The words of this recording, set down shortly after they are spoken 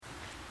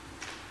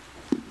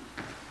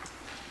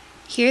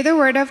Hear the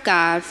word of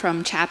God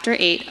from chapter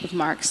 8 of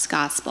Mark's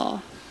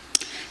Gospel.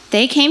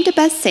 They came to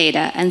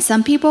Bethsaida, and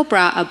some people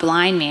brought a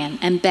blind man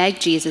and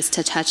begged Jesus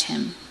to touch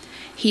him.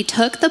 He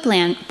took the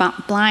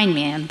blind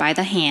man by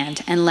the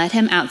hand and led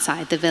him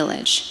outside the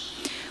village.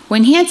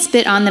 When he had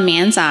spit on the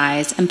man's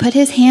eyes and put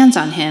his hands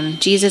on him,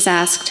 Jesus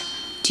asked,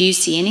 "Do you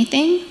see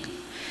anything?"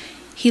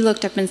 He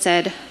looked up and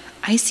said,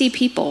 "I see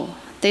people.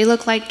 They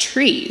look like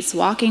trees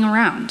walking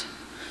around."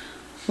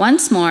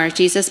 Once more,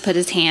 Jesus put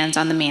his hands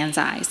on the man's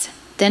eyes.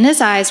 Then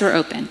his eyes were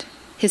opened.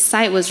 His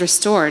sight was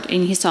restored,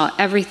 and he saw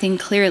everything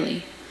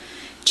clearly.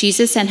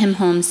 Jesus sent him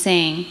home,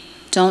 saying,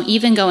 "Don't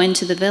even go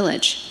into the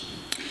village."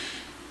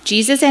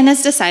 Jesus and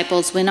his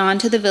disciples went on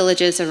to the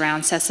villages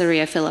around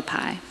Caesarea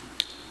Philippi.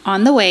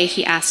 On the way,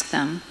 he asked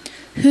them,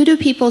 "Who do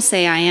people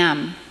say I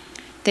am?"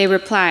 They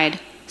replied,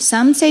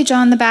 "Some say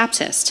John the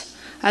Baptist,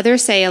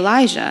 others say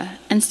Elijah,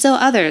 and still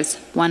others,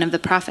 one of the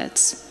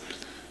prophets."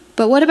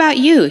 "But what about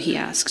you?" he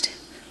asked.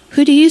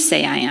 "Who do you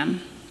say I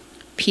am?"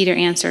 Peter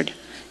answered,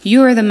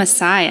 "You are the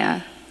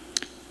Messiah."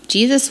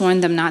 Jesus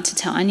warned them not to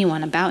tell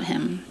anyone about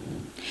him.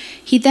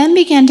 He then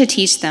began to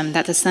teach them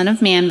that the Son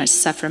of Man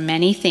must suffer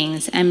many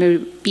things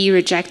and be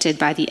rejected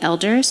by the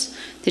elders,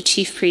 the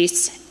chief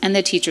priests, and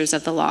the teachers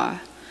of the law,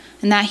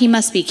 and that he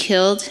must be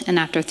killed and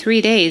after 3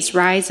 days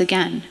rise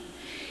again.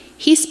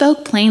 He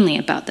spoke plainly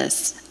about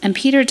this, and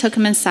Peter took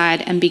him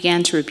aside and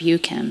began to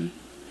rebuke him.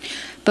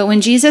 But when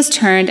Jesus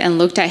turned and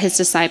looked at his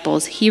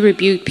disciples, he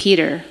rebuked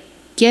Peter.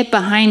 "Get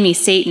behind me,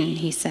 Satan,"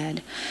 he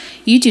said.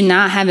 "You do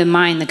not have in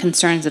mind the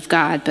concerns of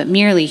God, but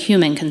merely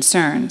human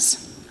concerns."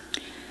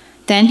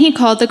 Then he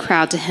called the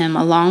crowd to him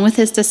along with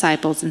his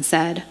disciples and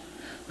said,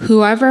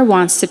 "Whoever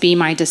wants to be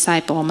my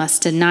disciple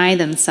must deny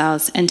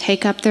themselves and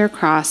take up their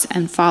cross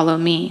and follow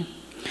me.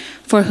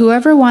 For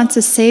whoever wants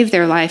to save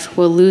their life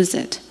will lose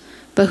it,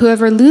 but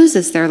whoever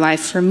loses their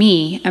life for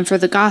me and for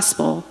the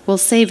gospel will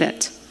save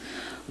it.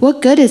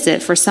 What good is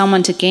it for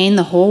someone to gain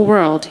the whole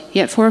world,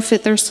 yet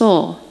forfeit their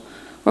soul?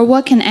 Or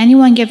what can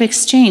anyone give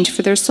exchange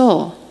for their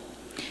soul?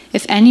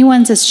 If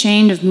anyone's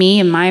ashamed of me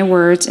and my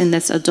words in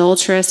this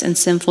adulterous and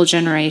sinful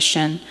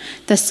generation,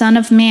 the Son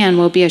of Man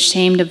will be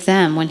ashamed of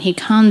them when he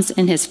comes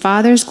in his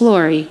Father's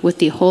glory with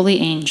the holy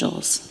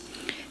angels."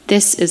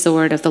 This is the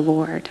word of the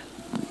Lord.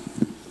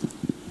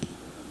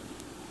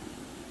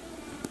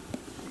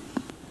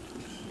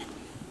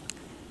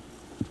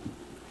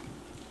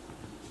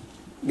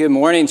 Good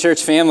morning,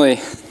 church family.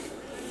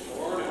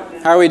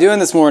 How are we doing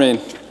this morning?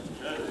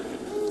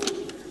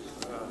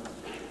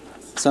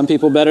 Some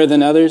people better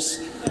than others.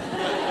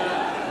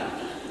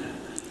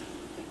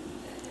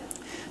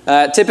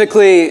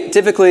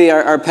 Typically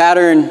our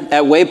pattern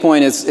at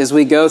Waypoint is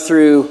we go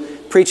through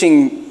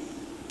preaching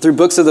through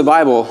books of the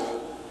Bible.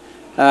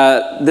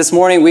 This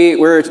morning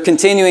we're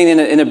continuing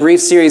in a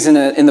brief series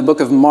in the book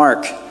of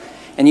Mark.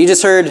 And you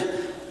just heard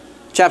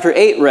chapter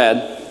 8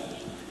 read.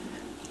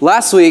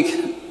 Last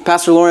week,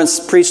 Pastor Lawrence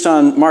preached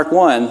on Mark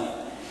 1.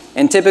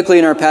 And typically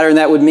in our pattern,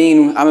 that would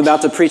mean I'm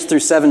about to preach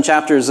through 7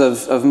 chapters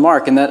of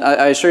Mark. And that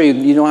I assure you,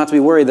 you don't have to be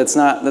worried. That's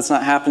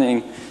not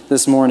happening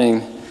this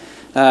morning.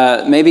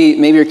 Maybe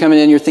you're coming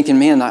in, you're thinking,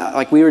 man,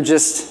 I thought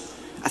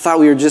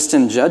we were just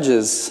in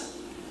Judges.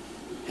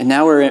 And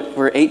now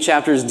we're 8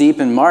 chapters deep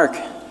in Mark.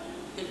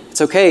 It's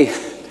okay.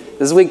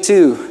 This is week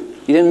 2.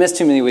 You didn't miss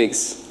too many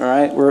weeks. All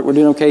right? We're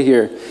doing okay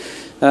here.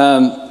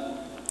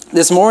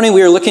 This morning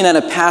we are looking at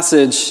a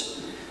passage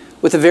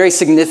with a very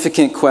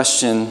significant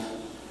question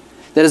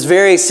that has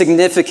very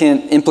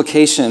significant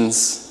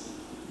implications.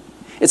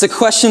 It's a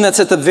question that's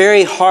at the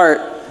very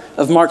heart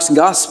of Mark's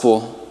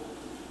gospel.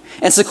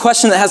 And it's a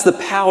question that has the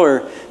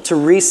power to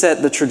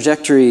reset the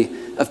trajectory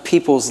of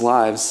people's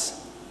lives.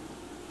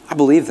 I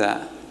believe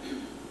that.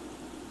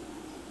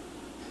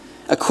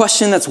 A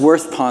question that's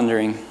worth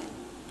pondering.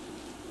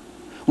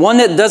 One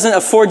that doesn't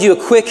afford you a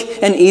quick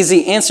and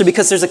easy answer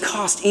because there's a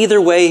cost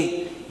either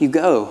way you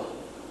go.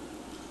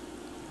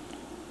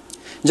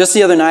 Just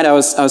the other night, I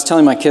was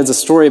telling my kids a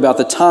story about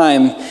the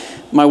time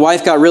my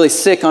wife got really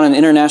sick on an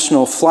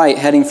international flight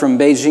heading from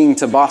Beijing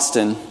to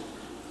Boston.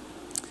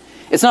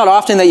 It's not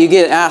often that you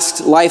get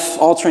asked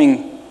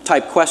life-altering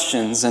type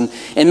questions. And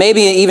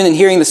maybe even in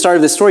hearing the start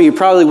of this story, you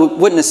probably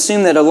wouldn't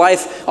assume that a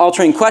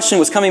life-altering question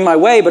was coming my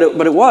way, but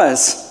it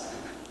was.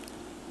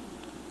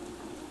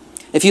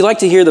 If you'd like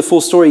to hear the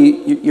full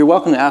story, you're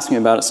welcome to ask me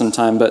about it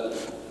sometime, but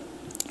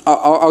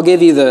I'll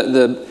give you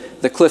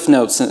the cliff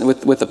notes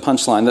with the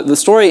punchline. The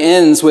story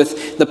ends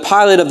with the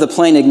pilot of the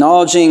plane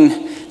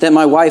acknowledging that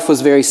my wife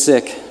was very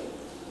sick.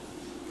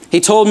 He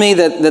told me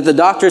that the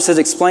doctors had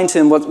explained to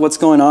him what's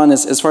going on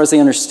as far as they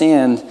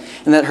understand,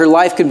 and that her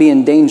life could be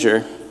in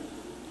danger.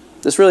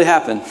 This really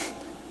happened.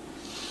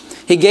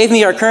 He gave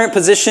me our current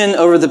position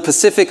over the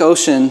Pacific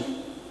Ocean.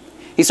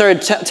 He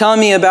started telling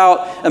me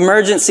about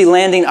emergency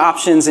landing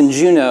options in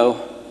Juneau.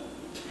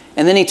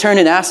 And then he turned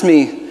and asked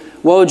me,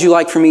 "What would you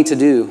like for me to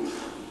do?"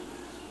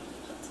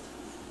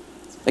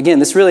 Again,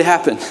 this really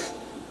happened.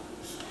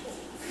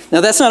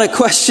 Now, that's not a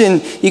question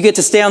you get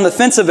to stay on the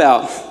fence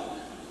about.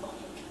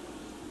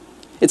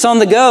 It's on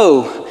the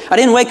go. I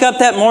didn't wake up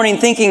that morning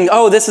thinking,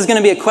 oh, this is going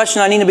to be a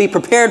question I need to be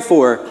prepared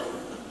for.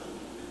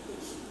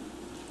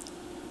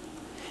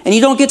 And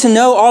you don't get to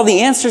know all the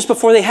answers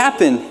before they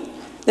happen.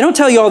 They don't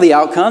tell you all the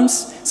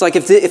outcomes. It's like,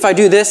 if I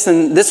do this,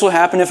 then this will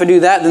happen. If I do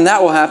that, then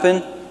that will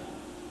happen.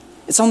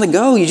 It's on the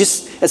go.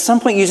 At some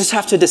point, you just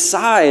have to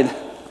decide.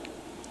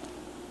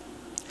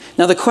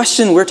 Now, the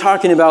question we're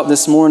talking about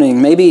this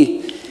morning,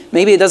 maybe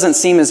it doesn't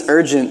seem as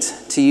urgent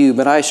to you,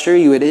 but I assure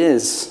you it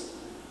is.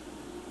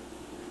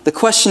 The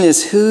question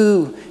is,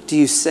 who do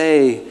you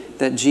say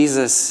that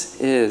Jesus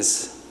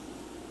is?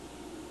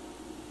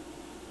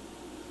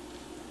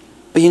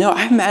 But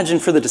I imagine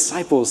for the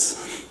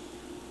disciples,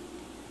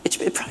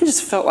 it probably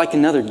just felt like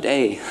another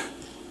day.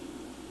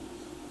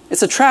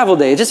 It's a travel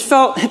day.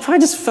 It probably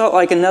just felt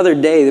like another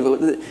day.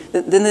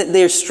 Then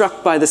they are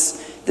struck by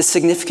this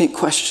significant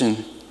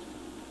question.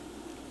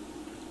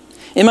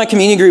 In my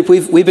community group,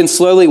 we've been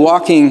slowly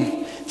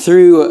walking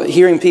through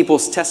hearing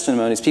people's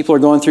testimonies. People are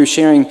going through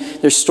sharing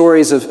their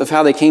stories of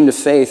how they came to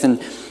faith.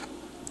 And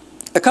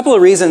a couple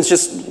of reasons,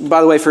 just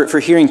by the way, for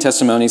hearing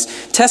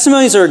testimonies.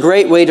 Testimonies are a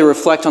great way to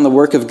reflect on the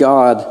work of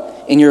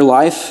God in your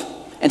life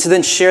and to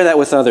then share that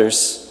with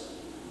others.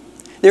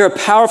 They're a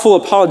powerful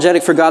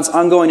apologetic for God's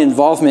ongoing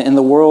involvement in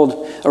the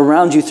world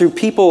around you through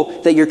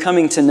people that you're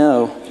coming to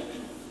know.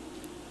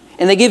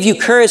 And they give you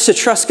courage to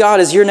trust God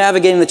as you're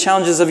navigating the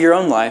challenges of your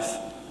own life.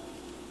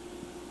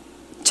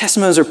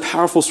 Testimonies are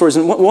powerful stories.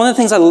 And one of the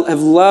things I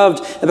have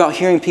loved about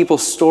hearing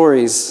people's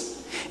stories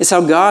is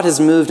how God has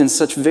moved in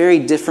such very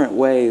different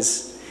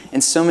ways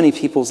in so many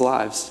people's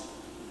lives.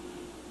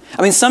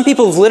 I mean, some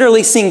people have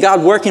literally seen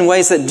God work in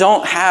ways that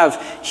don't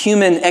have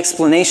human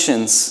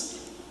explanations.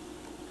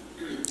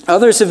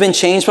 Others have been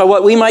changed by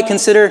what we might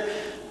consider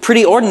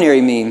pretty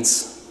ordinary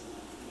means.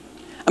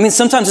 I mean,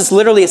 sometimes it's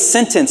literally a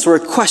sentence or a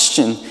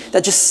question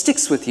that just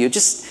sticks with you. It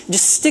just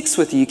sticks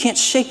with you. You can't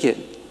shake it.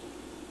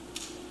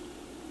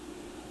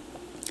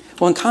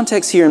 Well, in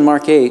context here in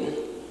Mark 8,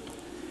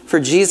 for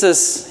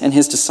Jesus and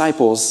his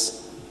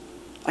disciples,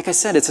 like I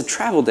said, it's a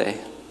travel day.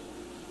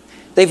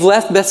 They've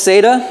left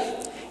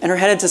Bethsaida and are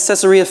headed to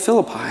Caesarea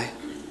Philippi.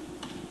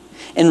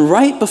 And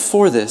right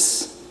before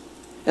this,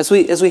 as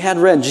we had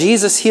read,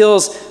 Jesus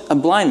heals a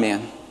blind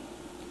man,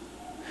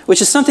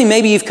 which is something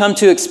maybe you've come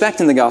to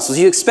expect in the Gospels.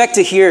 You expect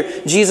to hear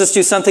Jesus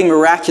do something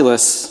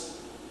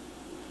miraculous.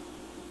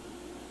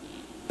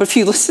 But if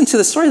you listen to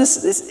the story,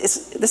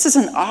 this is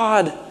an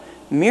odd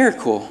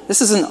miracle.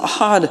 This is an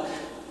odd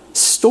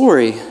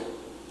story.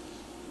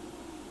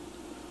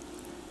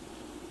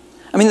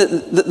 I mean,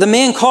 the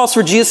man calls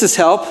for Jesus'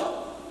 help.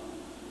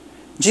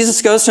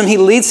 Jesus goes to him. He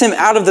leads him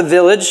out of the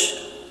village.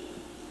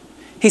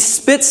 He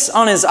spits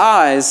on his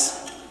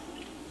eyes.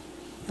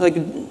 Like,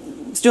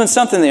 he's doing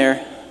something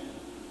there.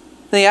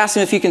 Then he asks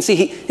him if you can see.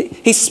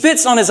 He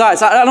spits on his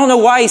eyes. I don't know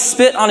why he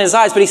spit on his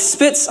eyes, but he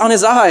spits on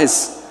his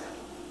eyes.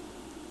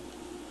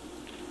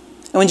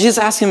 And when Jesus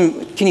asks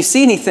him, can you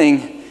see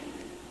anything?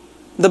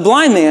 The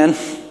blind man,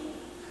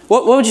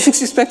 what would you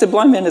expect a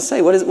blind man to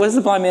say? What has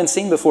the blind man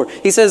seen before?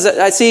 He says,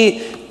 I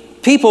see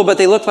people, but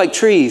they look like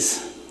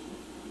trees.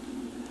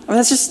 I mean,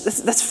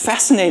 that's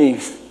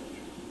fascinating.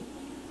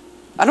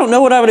 I don't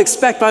know what I would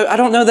expect, but I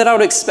don't know that I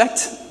would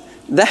expect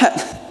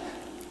that.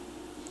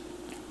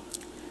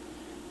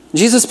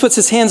 Jesus puts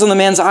his hands on the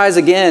man's eyes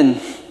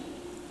again.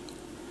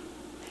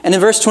 And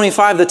in verse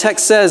 25, the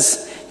text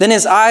says, then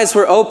his eyes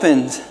were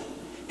opened,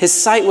 his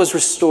sight was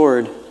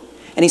restored,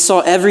 and he saw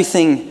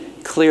everything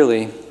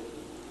clearly.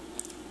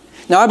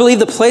 Now, I believe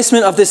the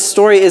placement of this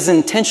story is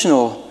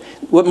intentional.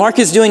 What Mark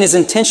is doing is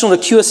intentional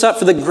to cue us up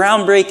for the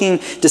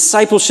groundbreaking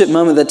discipleship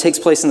moment that takes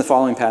place in the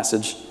following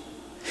passage.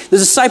 The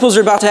disciples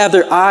are about to have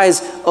their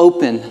eyes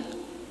open,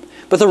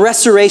 but the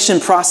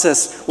restoration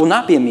process will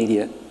not be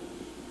immediate.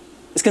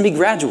 It's going to be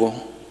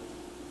gradual.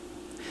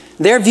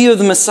 Their view of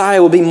the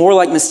Messiah will be more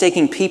like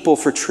mistaking people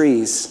for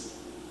trees.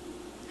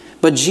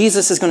 But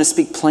Jesus is going to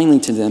speak plainly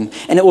to them,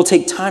 and it will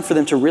take time for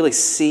them to really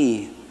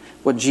see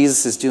what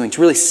Jesus is doing,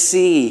 to really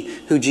see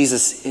who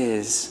Jesus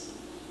is.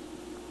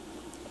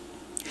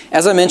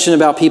 As I mentioned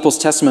about people's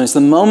testimonies,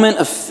 the moment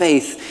of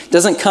faith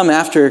doesn't come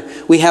after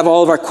we have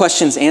all of our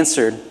questions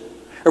answered,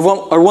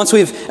 or once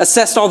we've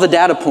assessed all the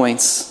data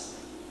points.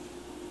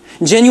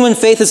 Genuine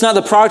faith is not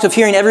the product of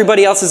hearing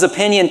everybody else's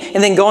opinion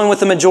and then going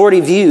with the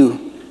majority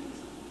view.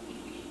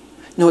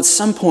 No, at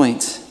some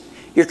point,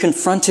 you're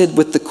confronted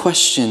with the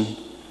question,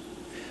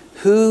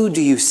 who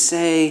do you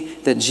say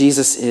that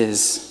Jesus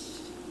is?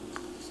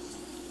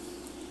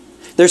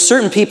 There's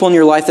certain people in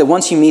your life that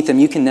once you meet them,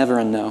 you can never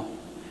unknow.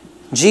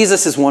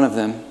 Jesus is one of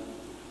them.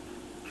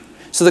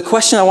 So the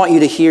question I want you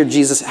to hear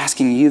Jesus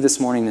asking you this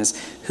morning is,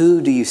 who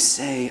do you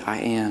say I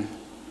am?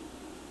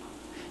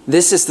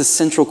 This is the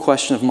central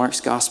question of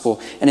Mark's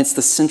gospel, and it's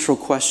the central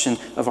question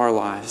of our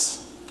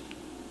lives.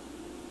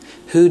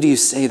 Who do you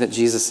say that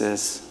Jesus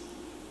is?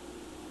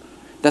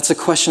 That's a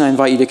question I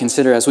invite you to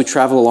consider as we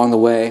travel along the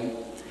way,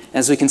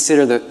 as we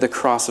consider the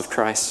cross of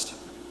Christ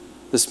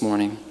this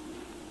morning.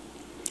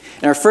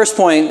 And our first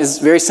point is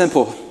very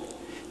simple.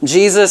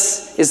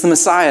 Jesus is the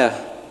Messiah.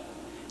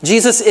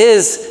 Jesus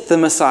is the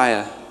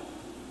Messiah.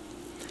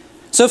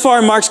 So far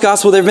in Mark's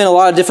gospel, there have been a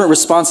lot of different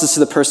responses to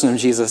the person of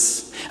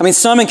Jesus. I mean,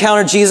 some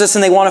encounter Jesus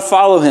and they want to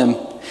follow him.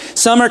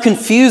 Some are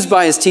confused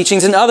by his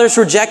teachings, and others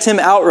reject him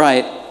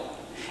outright.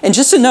 And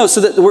just to note,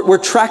 so that we're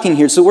tracking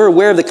here, so we're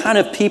aware of the kind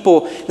of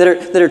people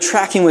that are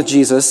tracking with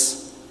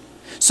Jesus.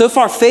 So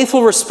far,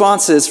 faithful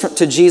responses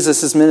to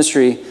Jesus'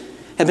 ministry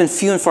have been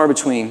few and far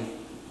between.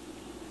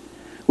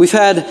 We've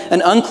had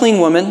an unclean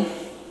woman,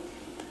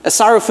 a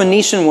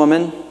Syrophoenician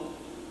woman,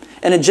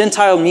 and a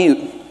Gentile mute,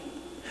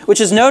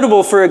 which is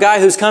notable for a guy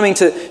who's coming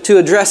to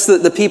address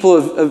the people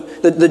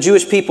of the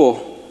Jewish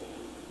people.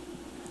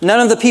 None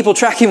of the people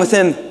tracking with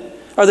him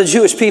are the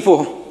Jewish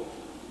people.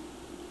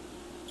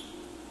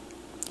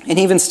 And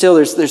even still,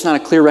 there's not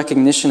a clear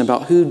recognition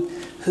about who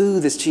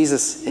this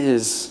Jesus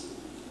is.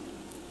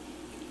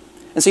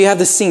 And so you have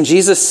this scene.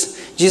 Jesus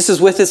is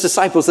with his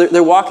disciples.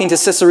 They're walking to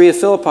Caesarea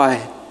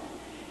Philippi.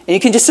 And you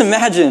can just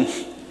imagine,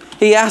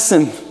 he asks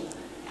them,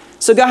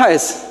 so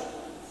guys,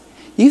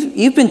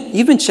 you've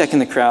been checking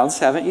the crowds,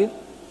 haven't you?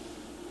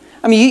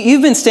 I mean,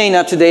 you've been staying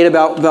up to date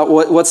about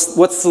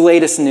what's the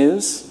latest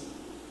news.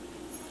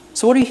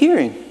 So what are you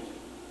hearing?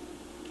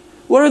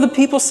 What are the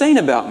people saying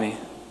about me?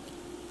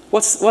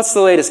 What's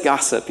the latest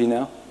gossip, you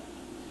know?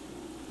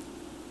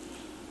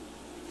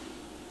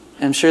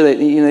 And I'm sure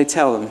they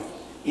tell them,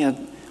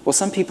 well,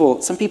 some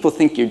people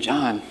think you're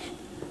John.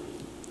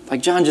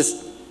 Like John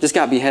just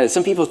got beheaded.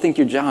 Some people think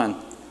you're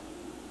John.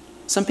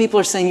 Some people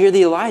are saying you're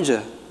the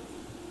Elijah.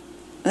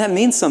 And that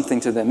means something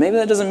to them. Maybe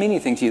that doesn't mean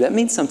anything to you. That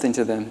means something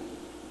to them.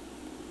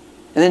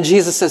 And then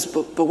Jesus says,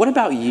 but what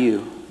about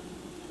you?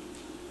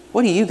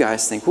 What do you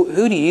guys think?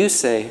 Who do you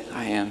say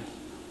I am?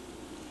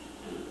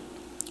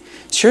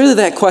 Surely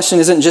that question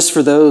isn't just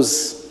for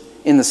those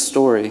in the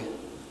story,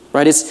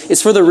 right?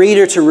 It's for the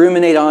reader to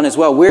ruminate on as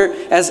well.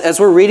 As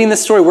we're reading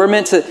this story, we're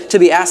meant to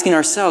be asking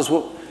ourselves,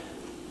 well,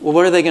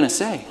 what are they going to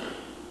say?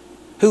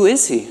 Who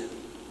is he?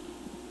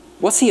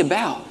 What's he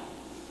about?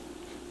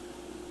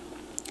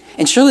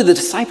 And surely the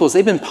disciples,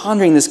 they've been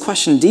pondering this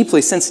question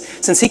deeply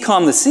since he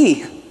calmed the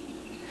sea.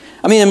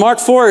 I mean, in Mark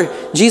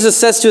 4, Jesus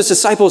says to his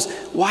disciples,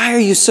 why are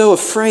you so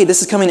afraid?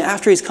 This is coming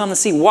after he's calmed the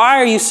sea. Why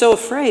are you so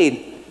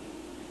afraid?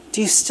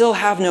 Do you still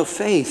have no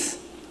faith?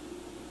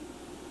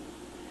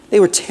 They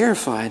were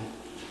terrified,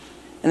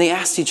 and they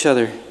asked each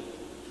other,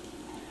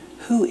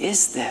 who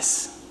is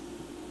this?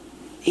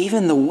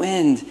 Even the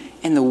wind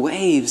and the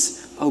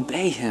waves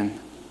obey him.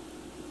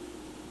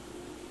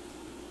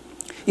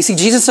 You see,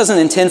 Jesus doesn't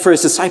intend for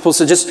his disciples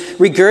to just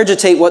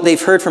regurgitate what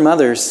they've heard from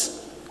others,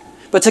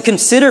 but to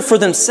consider for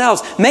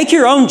themselves. Make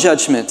your own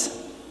judgment.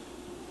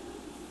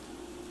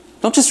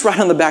 Don't just ride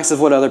on the backs of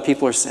what other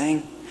people are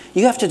saying.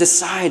 You have to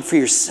decide for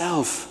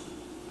yourself.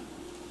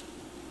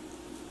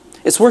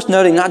 It's worth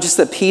noting not just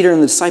that Peter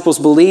and the disciples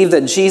believed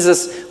that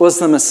Jesus was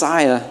the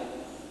Messiah,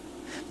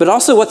 but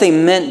also what they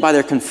meant by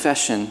their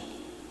confession.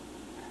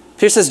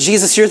 Peter says,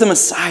 Jesus, you're the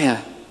Messiah.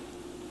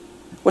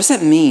 What does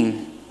that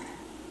mean?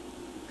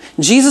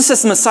 Jesus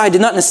as the Messiah did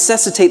not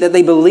necessitate that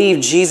they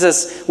believed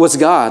Jesus was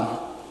God.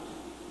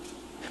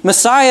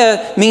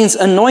 Messiah means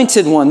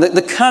anointed one,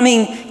 the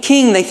coming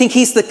king. They think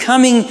he's the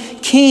coming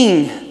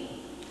king.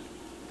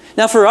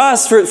 Now for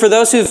us, for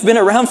those who've been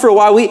around for a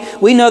while,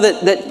 we know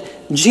that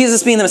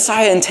Jesus being the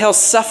Messiah entails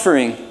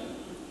suffering.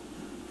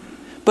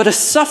 But a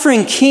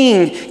suffering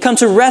king come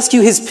to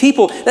rescue his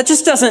people, that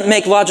just doesn't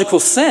make logical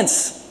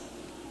sense.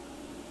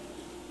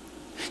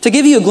 To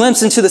give you a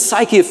glimpse into the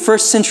psyche of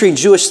first century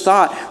Jewish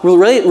thought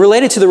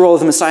related to the role of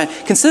the Messiah,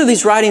 consider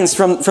these writings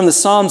from the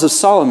Psalms of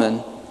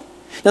Solomon.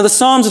 Now, the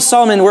Psalms of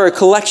Solomon were a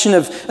collection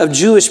of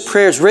Jewish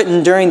prayers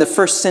written during the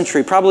first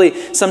century,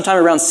 probably sometime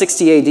around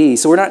 60 AD.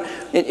 So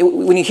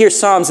when you hear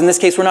Psalms, in this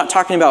case, we're not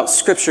talking about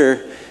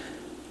scripture.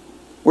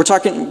 We're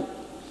talking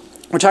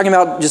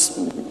about just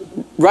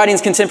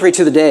writings contemporary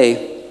to the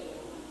day.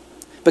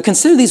 But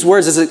consider these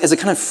words as a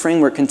kind of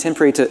framework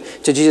contemporary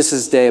to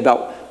Jesus' day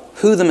about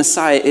who the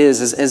Messiah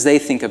is as they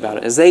think about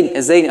it, as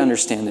they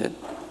understand it.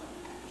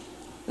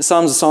 The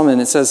Psalms of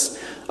Solomon, it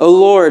says, O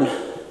Lord,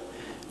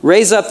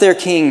 raise up their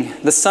king,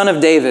 the son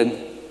of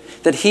David,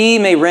 that he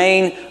may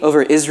reign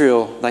over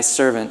Israel, thy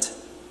servant.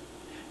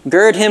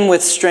 Gird him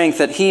with strength,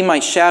 that he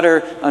might shatter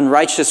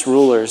unrighteous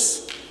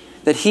rulers,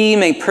 that he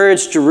may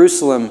purge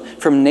Jerusalem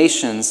from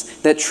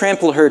nations that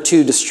trample her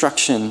to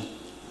destruction.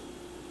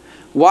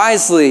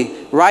 Wisely,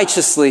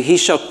 righteously, he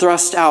shall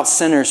thrust out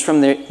sinners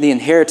from the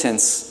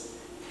inheritance.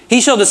 He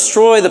shall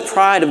destroy the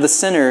pride of the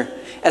sinner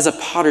as a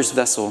potter's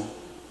vessel.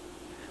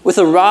 With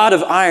a rod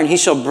of iron he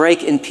shall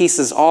break in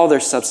pieces all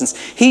their substance.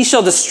 He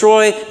shall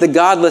destroy the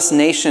godless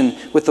nation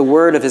with the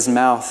word of his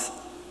mouth.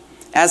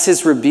 At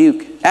his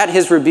rebuke,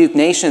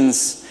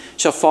 nations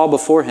shall fall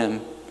before him,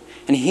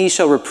 and he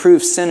shall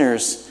reprove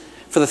sinners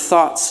for the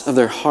thoughts of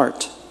their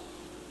heart.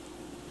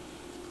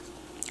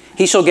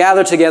 He shall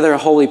gather together a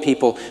holy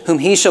people, whom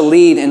he shall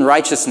lead in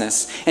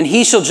righteousness, and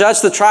he shall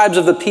judge the tribes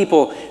of the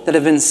people that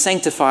have been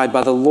sanctified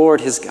by the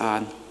Lord his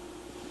God.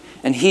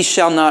 And he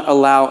shall not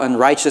allow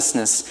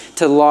unrighteousness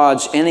to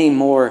lodge any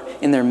more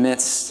in their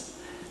midst,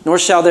 nor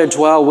shall there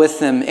dwell with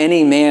them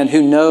any man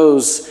who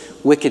knows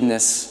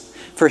wickedness.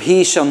 for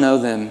he shall know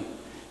them,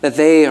 that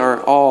they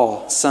are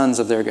all sons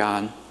of their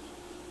God.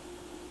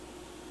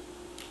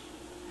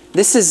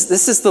 This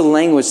is the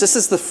language, this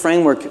is the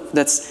framework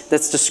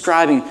that's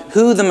describing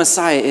who the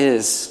Messiah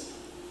is.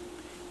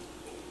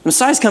 The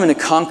Messiah's coming to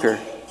conquer.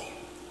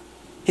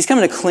 He's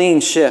coming to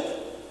clean ship.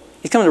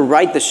 He's coming to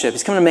right the ship.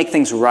 He's coming to make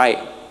things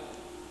right.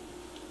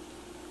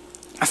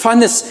 I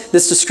find this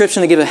description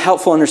to give a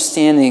helpful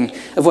understanding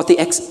of what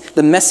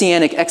the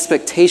messianic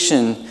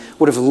expectation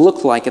would have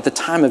looked like at the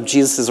time of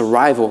Jesus'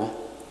 arrival.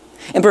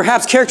 And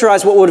perhaps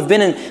characterize what would have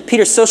been in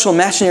Peter's social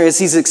imaginary as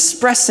he's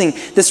expressing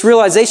this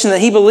realization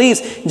that he believes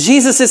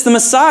Jesus is the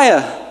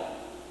Messiah.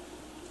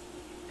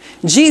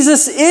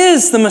 Jesus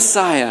is the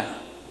Messiah.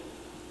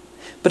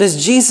 But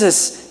as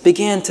Jesus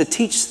began to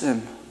teach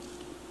them,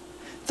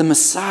 the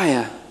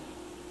Messiah,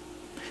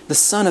 the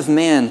Son of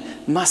Man,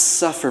 must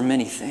suffer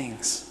many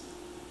things.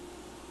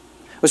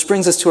 Which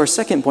brings us to our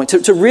second point.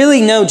 To really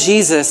know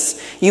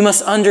Jesus, you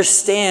must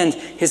understand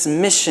his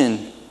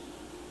mission.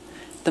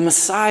 The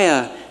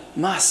Messiah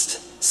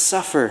must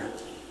suffer.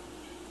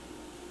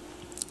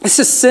 This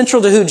is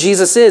central to who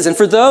Jesus is. And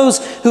for those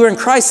who are in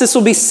Christ, this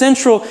will be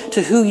central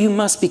to who you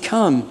must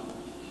become.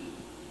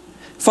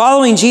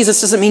 Following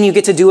Jesus doesn't mean you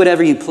get to do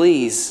whatever you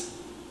please,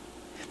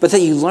 but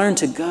that you learn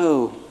to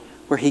go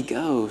where he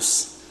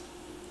goes.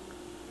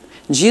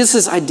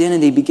 Jesus'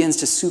 identity begins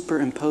to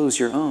superimpose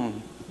your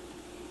own.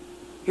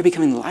 You're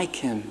becoming like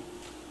him.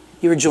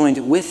 You are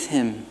joined with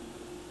him.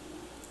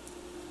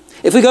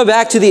 If we go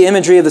back to the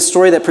imagery of the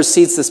story that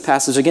precedes this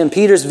passage, again,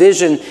 Peter's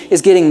vision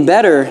is getting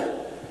better,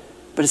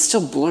 but it's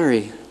still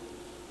blurry.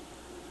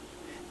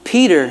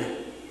 Peter,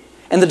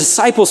 and the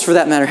disciples for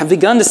that matter, have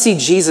begun to see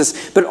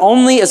Jesus, but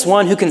only as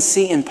one who can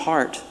see in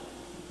part,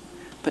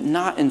 but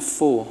not in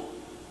full.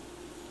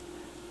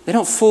 They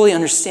don't fully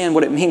understand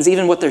what it means,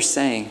 even what they're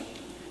saying.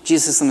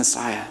 Jesus is the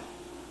Messiah.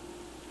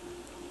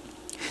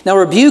 Now,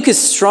 rebuke is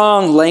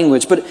strong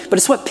language, but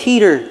it's what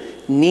Peter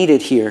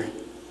needed here.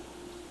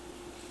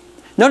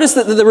 Notice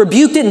that the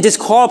rebuke didn't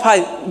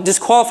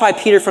disqualify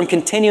Peter from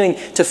continuing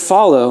to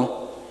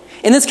follow.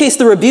 In this case,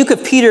 the rebuke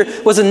of Peter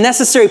was a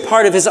necessary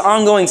part of his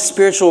ongoing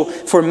spiritual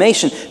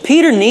formation.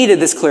 Peter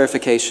needed this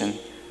clarification.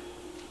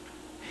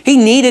 He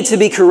needed to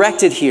be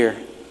corrected here.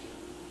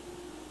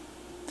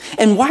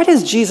 And why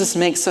does Jesus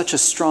make such a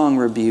strong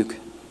rebuke?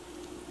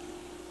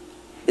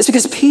 It's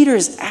because Peter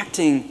is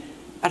acting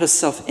out of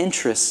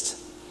self-interest.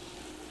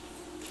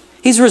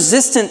 He's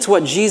resistant to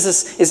what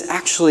Jesus is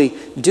actually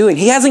doing.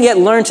 He hasn't yet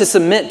learned to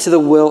submit to the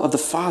will of the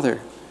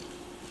Father.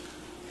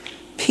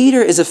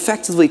 Peter is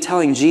effectively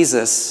telling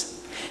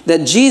Jesus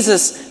that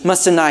Jesus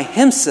must deny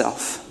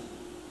himself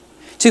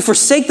to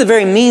forsake the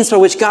very means by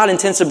which God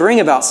intends to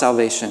bring about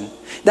salvation.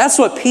 That's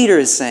what Peter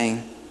is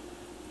saying.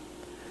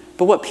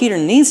 But what Peter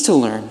needs to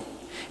learn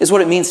is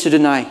what it means to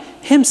deny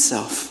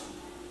himself,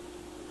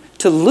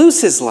 to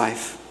lose his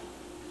life,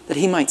 that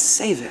he might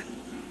save it.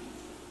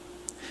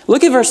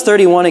 Look at verse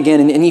 31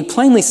 again, and you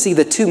plainly see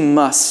the two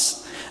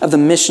musts of the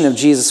mission of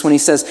Jesus when he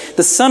says,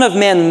 the Son of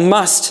Man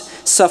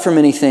must suffer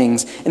many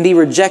things and be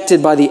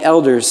rejected by the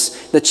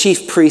elders, the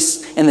chief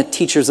priests, and the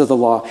teachers of the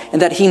law, and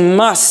that he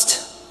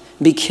must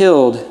be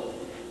killed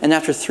and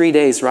after 3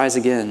 days rise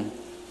again.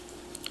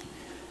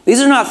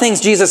 These are not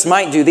things Jesus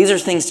might do. These are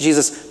things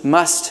Jesus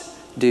must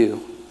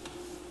do.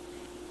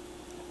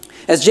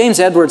 As James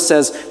Edwards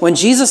says, when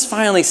Jesus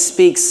finally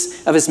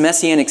speaks of his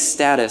messianic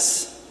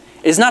status,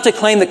 it is not to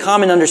claim the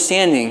common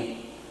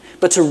understanding,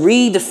 but to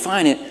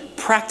redefine it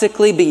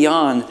practically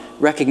beyond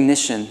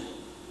recognition.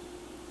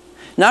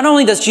 Not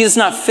only does Jesus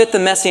not fit the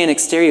messianic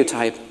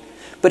stereotype,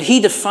 but he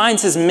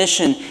defines his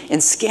mission in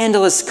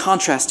scandalous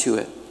contrast to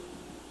it.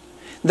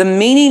 The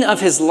meaning of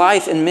his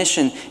life and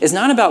mission is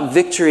not about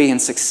victory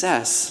and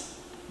success.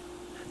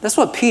 That's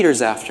what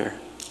Peter's after.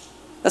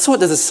 That's what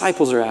the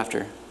disciples are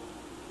after.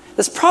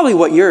 That's probably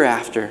what you're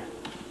after.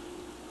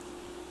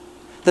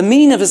 The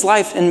meaning of his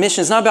life and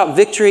mission is not about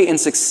victory and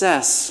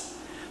success,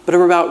 but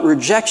about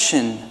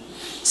rejection,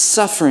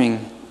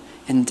 suffering,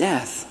 and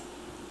death.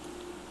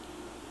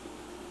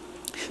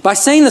 By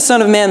saying the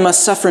Son of Man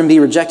must suffer and be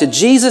rejected,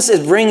 Jesus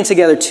is bringing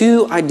together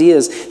two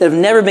ideas that have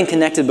never been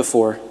connected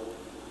before.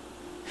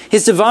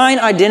 His divine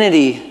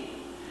identity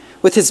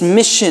with his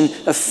mission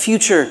of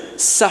future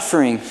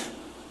suffering.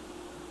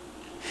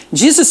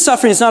 Jesus'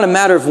 suffering is not a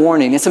matter of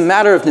warning, it's a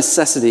matter of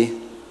necessity.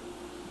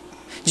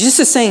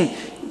 Jesus is saying,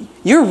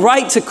 you're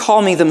right to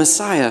call me the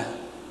Messiah.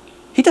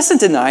 He doesn't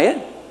deny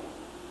it.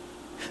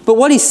 But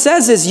what he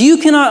says is, you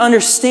cannot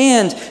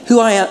understand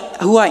who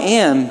I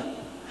am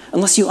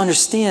unless you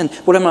understand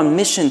what I'm on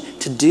mission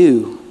to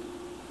do.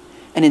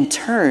 And in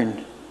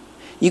turn,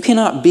 you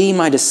cannot be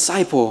my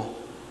disciple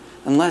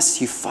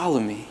unless you follow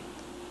me.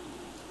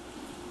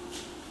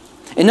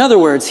 In other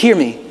words, hear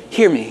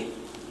me.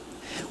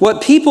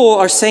 What people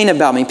are saying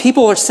about me,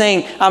 people are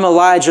saying I'm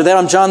Elijah, that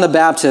I'm John the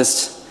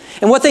Baptist.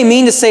 And what they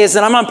mean to say is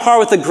that I'm on par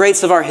with the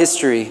greats of our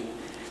history,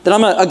 that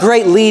I'm a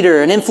great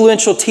leader, an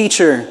influential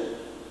teacher.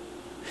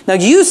 Now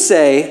you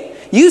say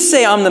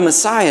I'm the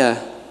Messiah.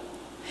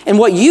 And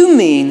what you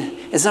mean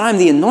is that I'm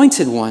the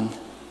anointed one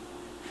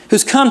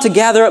who's come to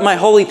gather up my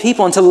holy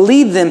people and to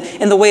lead them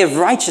in the way of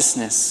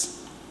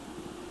righteousness.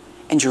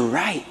 And you're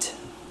right.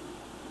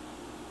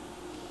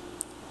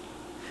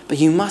 But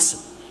you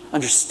must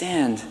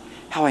understand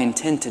how I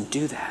intend to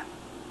do that.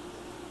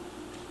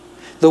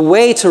 The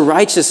way to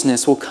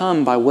righteousness will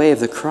come by way of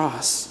the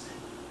cross.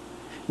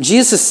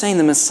 Jesus is saying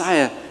the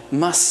Messiah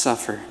must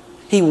suffer.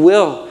 He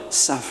will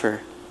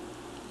suffer.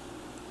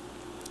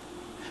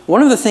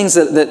 One of the things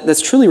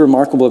that's truly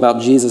remarkable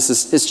about Jesus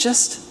is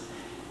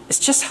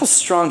just how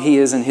strong he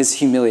is in his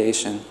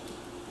humiliation.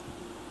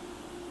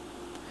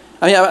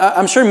 I mean,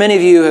 I'm sure many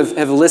of you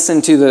have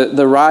listened to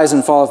the Rise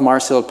and Fall of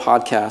Mars Hill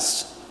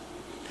podcast.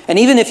 And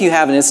even if you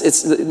haven't,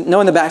 it's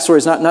knowing the backstory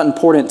is not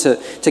important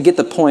to get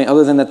the point,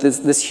 other than that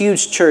this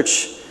huge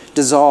church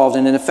dissolved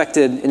and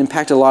it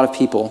impacted a lot of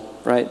people,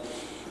 right?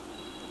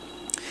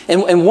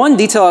 And one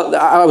detail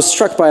I was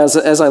struck by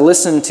as I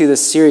listened to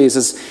this series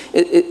is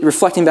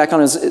reflecting back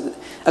on is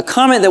a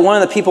comment that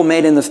one of the people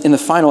made in the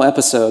final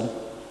episode.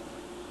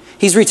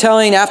 He's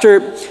retelling after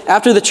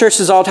the church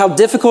dissolved how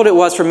difficult it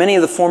was for many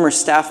of the former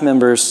staff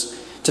members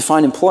to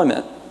find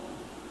employment.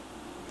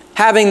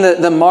 Having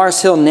the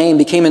Mars Hill name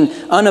became an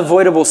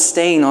unavoidable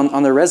stain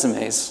on their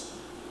resumes.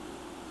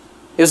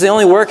 It was the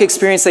only work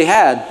experience they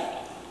had,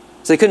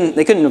 so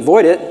they couldn't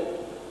avoid it.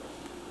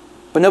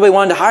 But nobody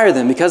wanted to hire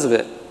them because of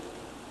it.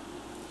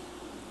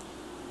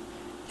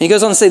 And he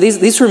goes on to say,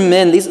 these were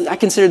men, I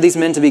considered these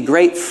men to be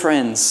great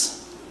friends.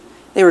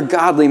 They were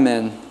godly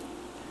men,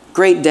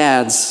 great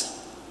dads.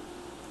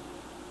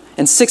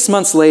 And 6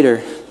 months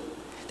later,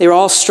 they were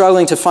all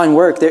struggling to find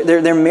work.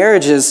 Their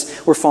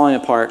marriages were falling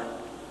apart.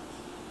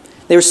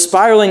 They were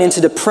spiraling into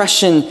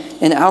depression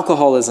and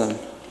alcoholism,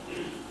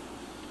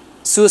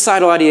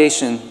 suicidal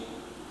ideation.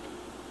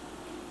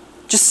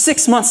 Just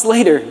 6 months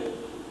later,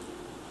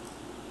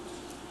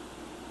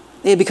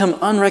 they had become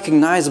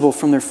unrecognizable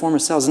from their former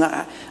selves. And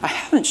I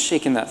haven't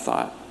shaken that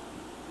thought.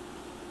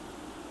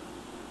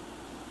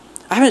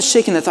 I haven't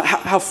shaken that thought,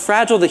 how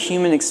fragile the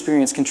human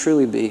experience can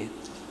truly be.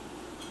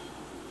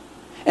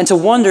 And to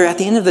wonder, at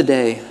the end of the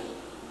day,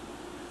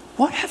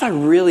 what have I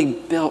really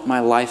built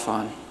my life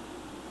on?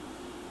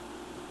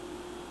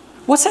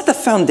 What's at the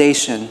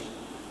foundation?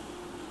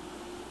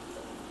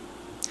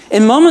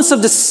 In moments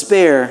of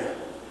despair,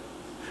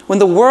 when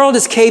the world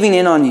is caving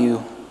in on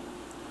you,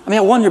 I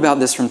wonder about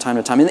this from time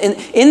to time.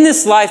 In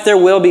this life, there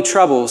will be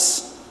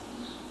troubles.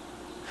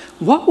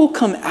 What will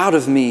come out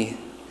of me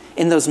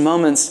in those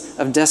moments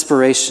of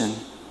desperation?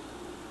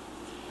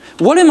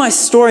 What am I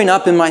storing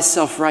up in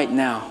myself right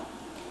now?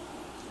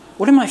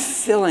 What am I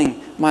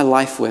filling my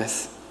life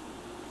with?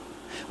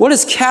 What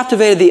has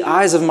captivated the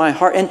eyes of my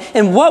heart?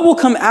 And what will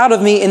come out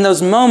of me in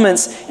those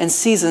moments and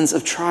seasons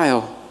of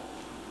trial?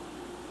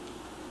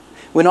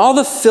 When all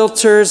the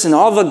filters and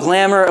all the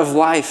glamour of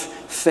life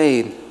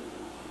fade.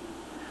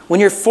 When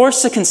you're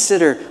forced to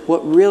consider what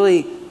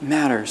really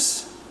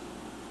matters.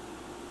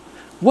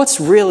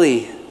 What's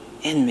really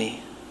in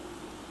me?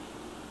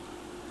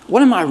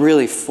 What am I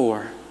really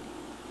for?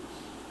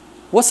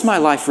 What's my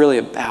life really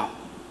about?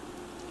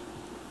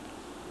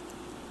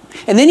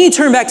 And then you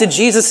turn back to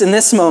Jesus in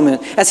this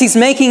moment as he's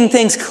making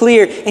things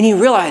clear and you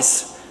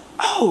realize,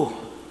 oh,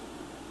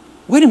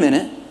 wait a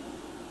minute.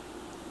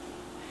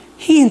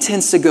 He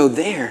intends to go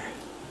there.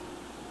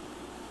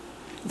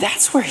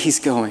 That's where he's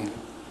going.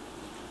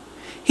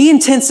 He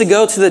intends to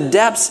go to the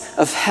depths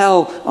of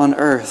hell on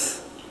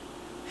earth.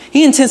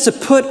 He intends to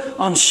put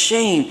on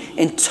shame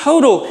and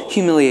total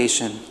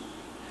humiliation,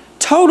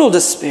 total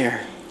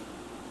despair.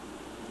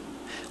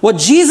 What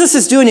Jesus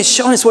is doing is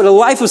showing us what a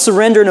life of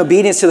surrender and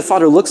obedience to the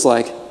Father looks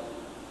like.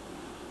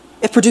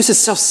 It produces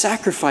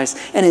self-sacrifice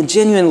and a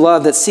genuine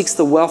love that seeks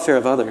the welfare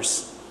of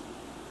others.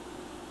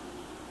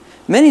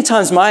 Many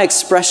times my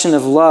expression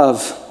of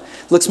love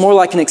looks more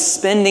like an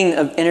expending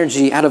of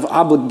energy out of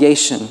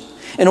obligation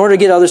in order to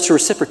get others to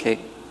reciprocate.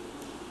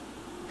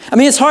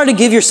 It's hard to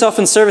give yourself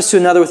in service to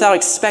another without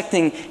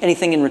expecting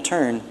anything in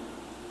return,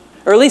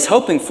 or at least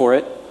hoping for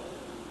it.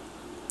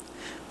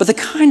 But the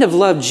kind of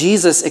love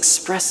Jesus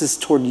expresses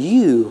toward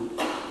you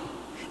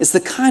is the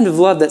kind of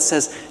love that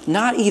says,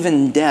 not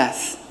even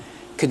death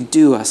could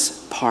do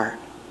us part.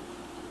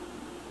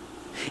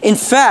 In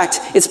fact,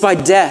 it's by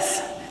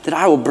death that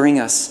I will bring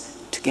us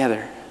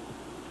together.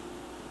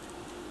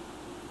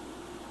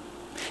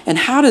 And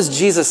how does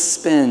Jesus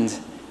spend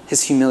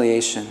his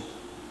humiliation?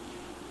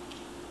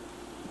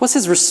 What's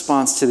his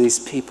response to these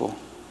people?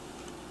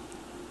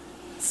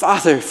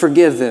 Father,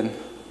 forgive them.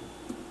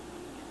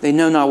 They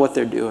know not what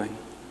they're doing.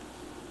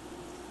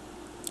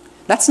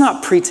 That's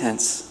not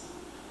pretense.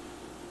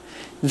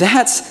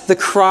 That's the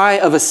cry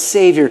of a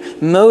Savior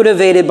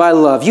motivated by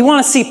love. You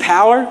want to see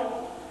power?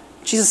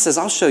 Jesus says,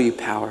 I'll show you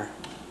power.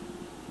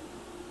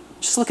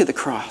 Just look at the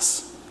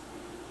cross.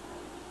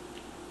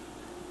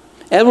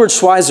 Edward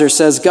Schweitzer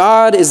says,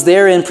 God is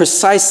therein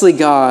precisely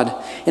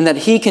God in that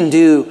he can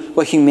do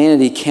what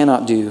humanity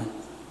cannot do.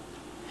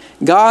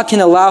 God can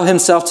allow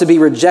himself to be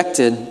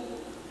rejected,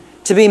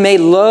 to be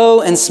made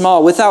low and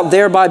small without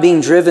thereby being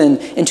driven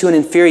into an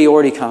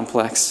inferiority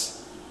complex.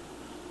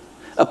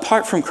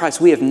 Apart from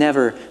Christ, we have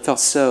never felt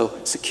so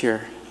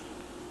secure.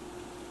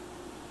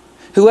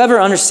 Whoever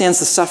understands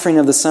the suffering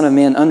of the Son of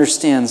Man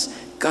understands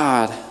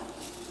God.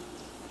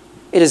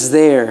 It is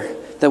there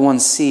that one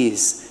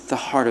sees the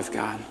heart of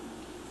God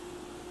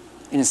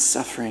in his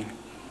suffering.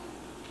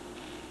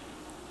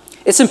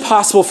 It's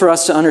impossible for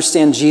us to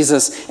understand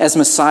Jesus as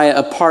Messiah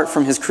apart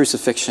from his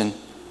crucifixion.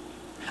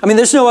 I mean,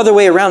 there's no other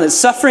way around it.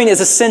 Suffering is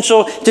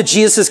essential to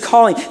Jesus'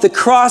 calling. The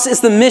cross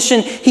is the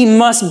mission he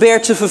must bear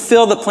to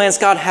fulfill the plans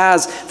God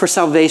has for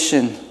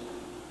salvation.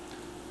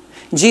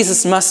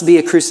 Jesus must be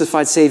a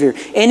crucified Savior.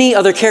 Any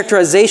other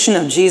characterization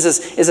of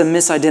Jesus is a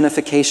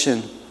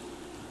misidentification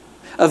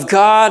of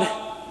God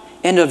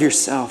and of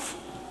yourself.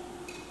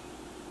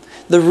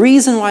 The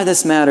reason why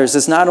this matters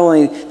is not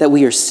only that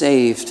we are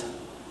saved,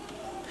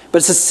 but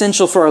it's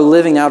essential for our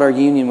living out our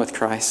union with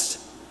Christ.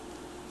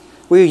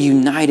 We are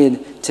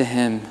united to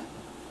him.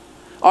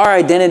 Our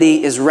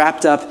identity is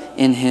wrapped up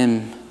in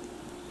him.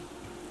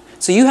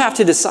 So you have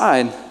to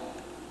decide,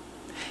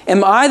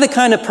 am I the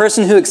kind of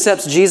person who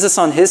accepts Jesus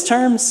on his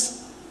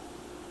terms?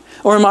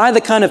 Or am I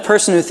the kind of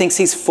person who thinks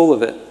he's full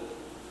of it?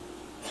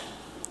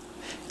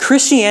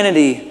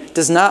 Christianity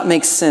does not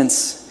make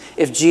sense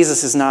if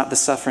Jesus is not the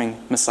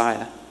suffering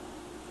Messiah.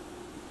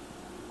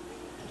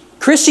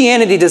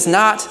 Christianity does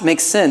not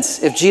make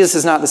sense if Jesus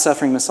is not the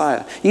suffering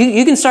Messiah.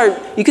 You can start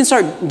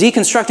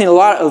deconstructing a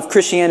lot of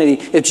Christianity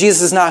if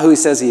Jesus is not who he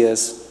says he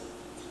is.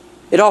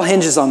 It all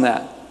hinges on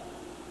that.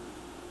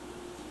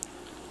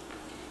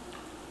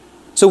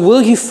 So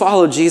will you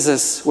follow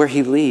Jesus where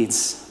he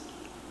leads?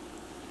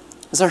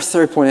 That's our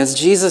third point. As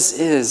Jesus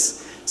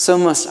is, so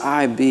must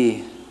I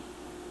be.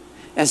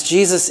 As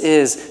Jesus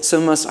is,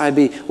 so must I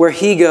be. Where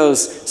he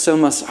goes, so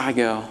must I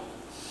go.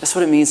 That's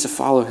what it means to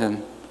follow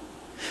him.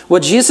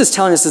 What Jesus is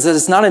telling us is that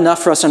it's not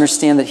enough for us to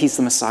understand that he's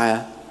the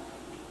Messiah.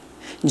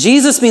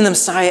 Jesus being the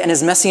Messiah and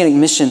his messianic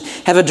mission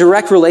have a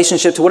direct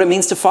relationship to what it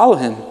means to follow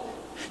him,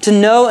 to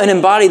know and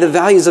embody the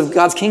values of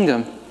God's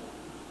kingdom.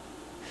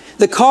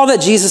 The call that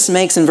Jesus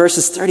makes in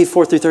verses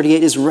 34 through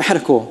 38 is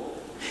radical.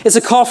 It's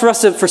a call for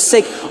us to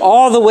forsake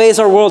all the ways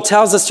our world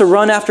tells us to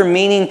run after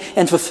meaning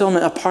and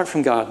fulfillment apart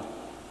from God.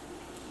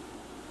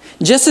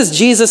 Just as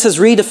Jesus has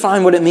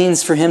redefined what it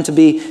means for him to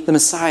be the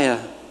Messiah,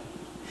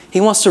 he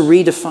wants to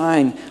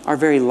redefine our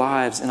very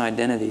lives and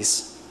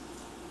identities.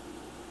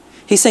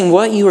 He's saying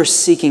what you are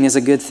seeking is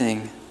a good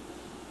thing,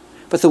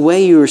 but the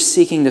way you are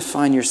seeking to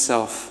find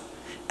yourself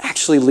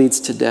actually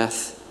leads to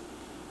death.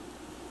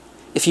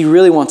 If you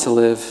really want to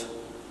live,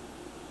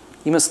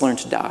 you must learn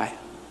to die.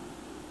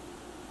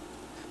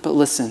 But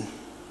listen,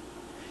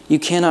 you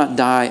cannot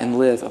die and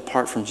live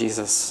apart from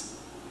Jesus.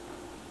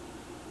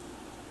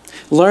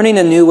 Learning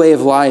a new way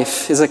of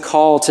life is a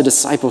call to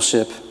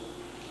discipleship.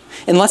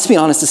 And let's be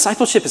honest,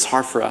 discipleship is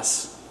hard for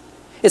us.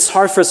 It's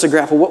hard for us to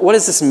grapple. What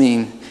does this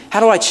mean? How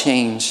do I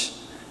change?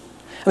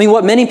 I mean,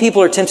 what many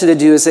people are tempted to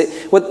do is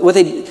what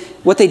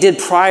they did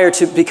prior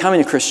to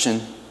becoming a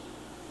Christian.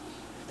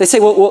 They say,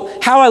 well,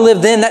 how I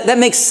lived then, that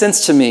makes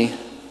sense to me.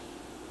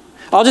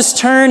 I'll just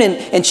turn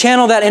and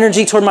channel that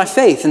energy toward my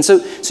faith. And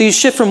so you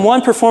shift from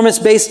one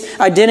performance-based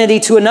identity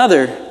to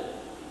another.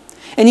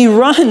 And you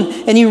run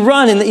and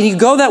you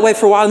go that way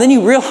for a while, and then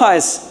you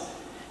realize,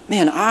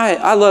 man,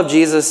 I love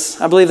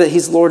Jesus. I believe that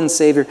he's Lord and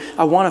Savior.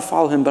 I want to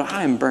follow him, but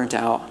I am burnt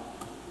out.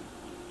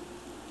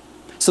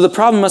 So the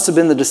problem must have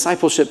been the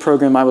discipleship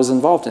program I was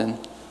involved in.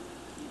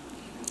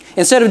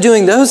 Instead of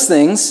doing those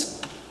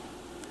things,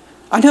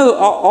 I know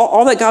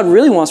all that God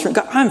really wants from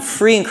God. I'm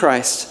free in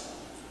Christ.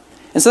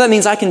 And so that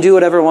means I can do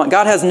whatever I want.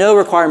 God has no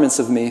requirements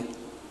of me.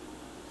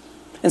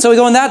 And so we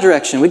go in that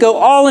direction. We go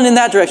all in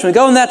that direction. We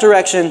go in that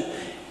direction.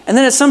 And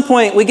then at some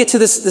point, we get to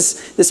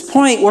this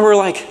point where we're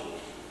like,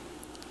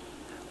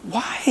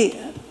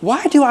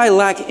 why do I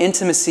lack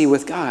intimacy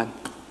with God?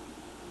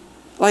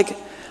 Like,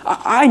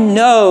 I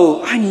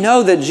know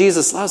that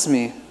Jesus loves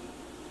me,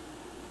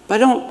 but I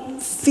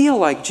don't feel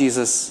like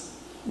Jesus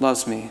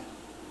loves me.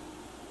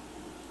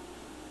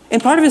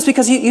 And part of it is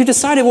because you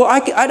decided, well,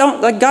 I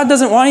don't, like, God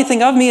doesn't want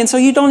anything of me, and so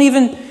you don't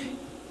even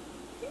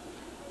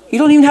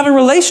have a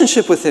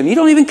relationship with him. You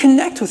don't even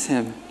connect with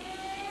him.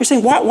 You're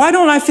saying, why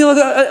don't I feel,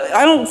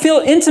 I don't feel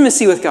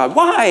intimacy with God?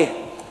 Why?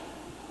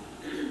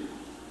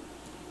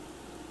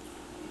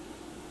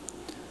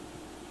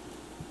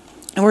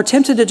 And we're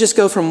tempted to just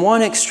go from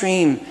one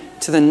extreme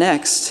to the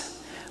next,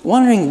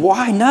 wondering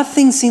why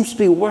nothing seems to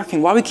be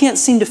working, why we can't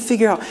seem to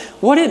figure out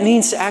what it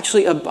means to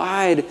actually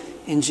abide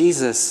in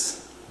Jesus.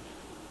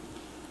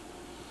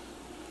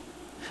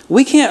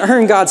 We can't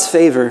earn God's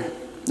favor.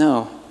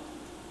 No,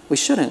 we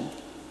shouldn't.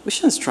 We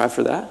shouldn't strive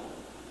for that.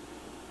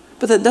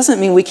 But that doesn't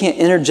mean we can't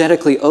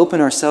energetically open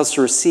ourselves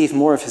to receive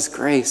more of his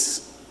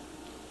grace.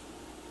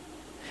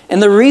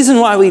 And the reason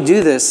why we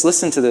do this,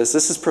 listen to this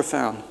is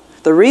profound.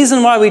 The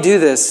reason why we do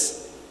this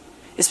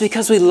is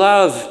because we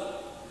love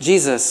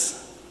Jesus.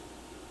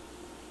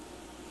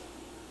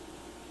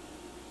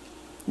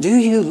 Do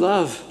you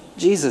love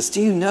Jesus?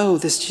 Do you know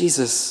this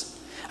Jesus?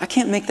 I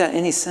can't make that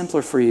any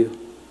simpler for you.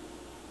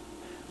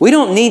 We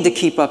don't need to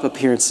keep up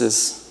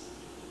appearances.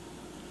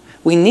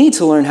 We need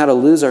to learn how to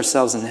lose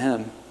ourselves in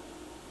him.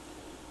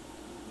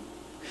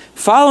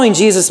 Following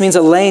Jesus means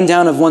a laying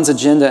down of one's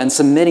agenda and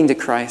submitting to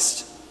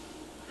Christ.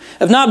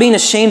 Of not being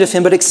ashamed of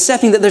him, but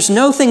accepting that there's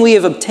no thing we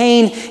have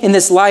obtained in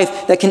this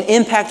life that can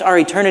impact our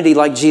eternity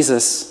like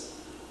Jesus.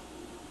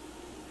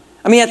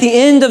 I mean, at the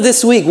end of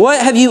this week,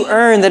 what have you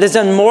earned that has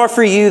done more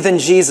for you than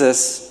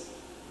Jesus?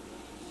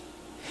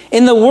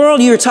 In the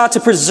world, you are taught to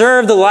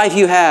preserve the life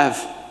you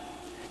have,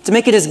 to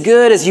make it as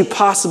good as you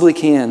possibly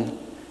can.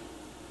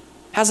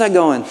 How's that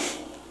going?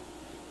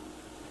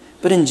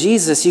 But in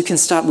Jesus, you can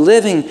stop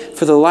living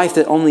for the life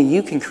that only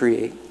you can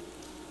create.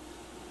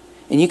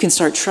 And you can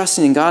start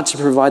trusting in God to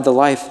provide the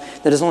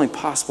life that is only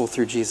possible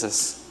through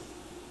Jesus.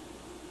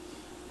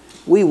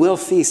 We will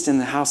feast in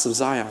the house of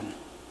Zion.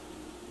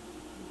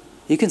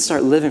 You can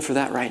start living for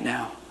that right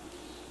now.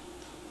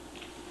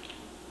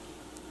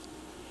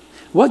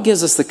 What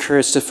gives us the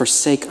courage to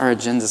forsake our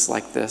agendas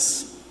like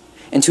this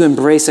and to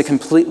embrace a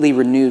completely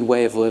renewed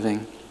way of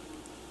living?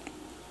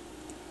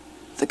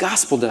 The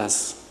gospel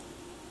does.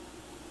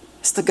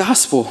 It's the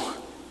gospel.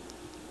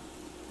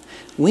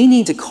 We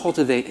need to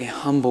cultivate a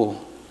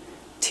humble,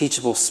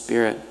 teachable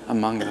spirit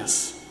among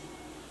us.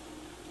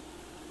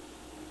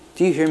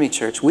 Do you hear me,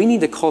 church? We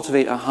need to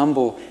cultivate a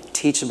humble,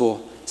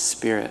 teachable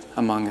spirit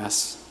among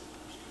us.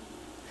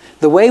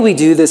 The way we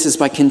do this is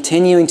by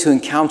continuing to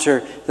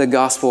encounter the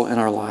gospel in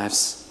our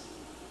lives.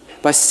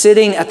 By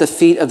sitting at the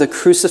feet of the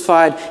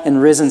crucified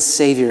and risen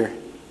Savior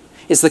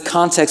is the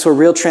context where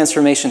real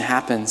transformation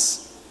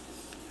happens.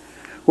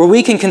 Where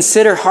we can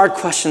consider hard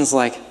questions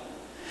like,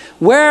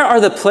 where are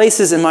the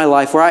places in my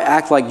life where I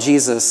act like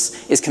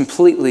Jesus is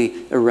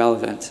completely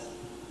irrelevant?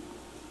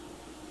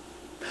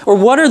 Or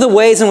what are the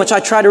ways in which I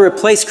try to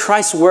replace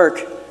Christ's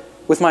work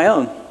with my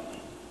own?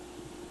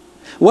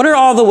 What are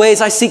all the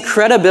ways I seek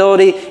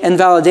credibility and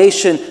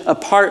validation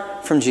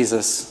apart from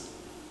Jesus?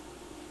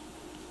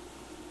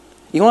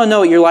 You want to know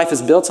what your life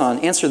is built on?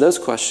 Answer those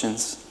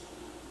questions.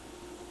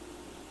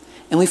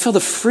 And we feel the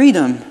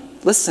freedom,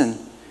 listen,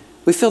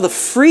 we feel the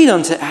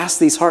freedom to ask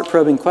these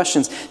heart-probing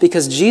questions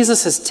because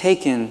Jesus has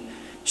taken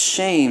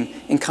shame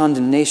and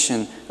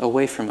condemnation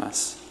away from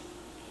us.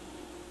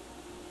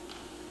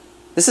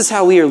 This is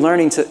how we are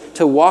learning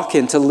to walk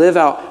in, to live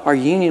out our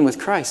union with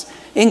Christ.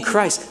 In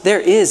Christ, there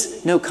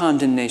is no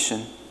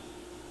condemnation.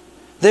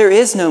 There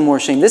is no more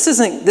shame. This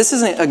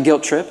isn't a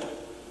guilt trip.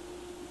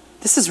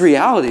 This is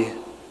reality.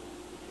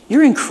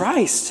 You're in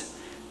Christ.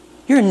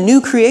 You're a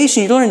new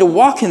creation. You're learning to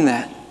walk in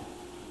that.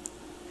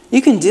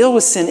 You can deal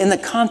with sin in the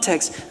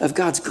context of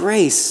God's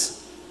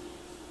grace.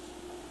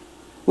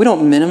 We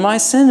don't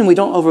minimize sin and we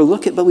don't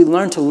overlook it, but we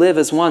learn to live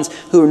as ones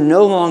who are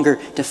no longer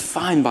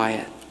defined by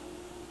it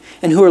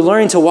and who are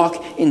learning to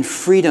walk in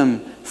freedom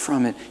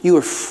from it. You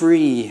are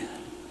free.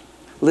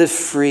 Live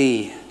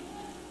free.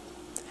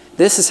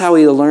 This is how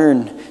we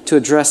learn to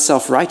address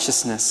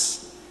self-righteousness.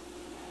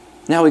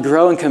 Now we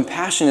grow in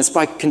compassion. It's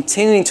by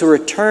continuing to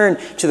return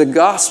to the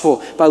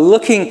gospel, by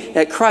looking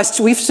at Christ.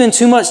 We've spent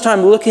too much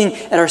time looking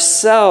at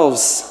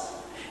ourselves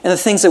and the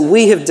things that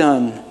we have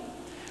done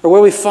or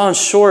where we've fallen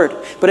short.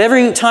 But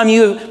every time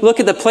you look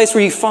at the place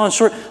where you've fallen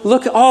short,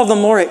 look all the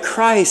more at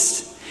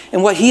Christ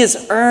and what he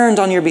has earned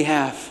on your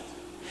behalf.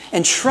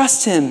 And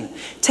trust him.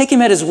 Take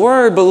him at his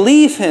word.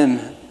 Believe him.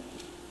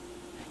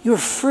 You are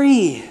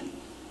free.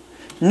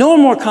 No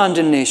more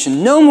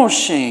condemnation. No more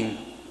shame.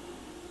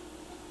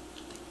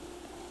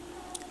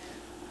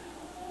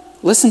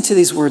 Listen to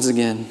these words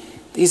again.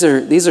 These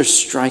are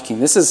striking.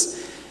 This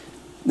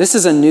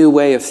is a new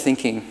way of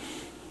thinking.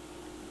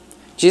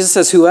 Jesus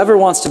says, whoever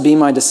wants to be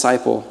my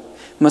disciple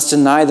must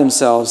deny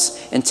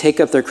themselves and take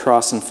up their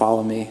cross and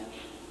follow me.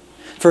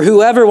 For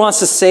whoever wants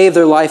to save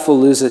their life will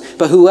lose it,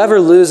 but whoever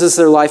loses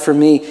their life for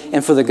me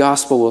and for the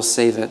gospel will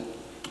save it.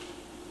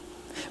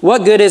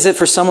 What good is it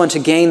for someone to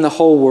gain the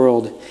whole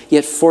world,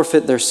 yet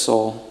forfeit their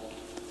soul?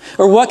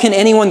 Or what can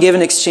anyone give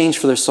in exchange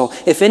for their soul?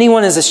 If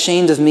anyone is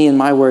ashamed of me and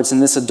my words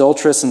in this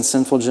adulterous and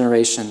sinful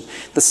generation,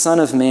 the Son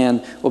of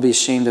Man will be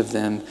ashamed of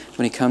them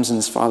when he comes in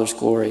his Father's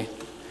glory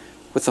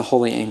with the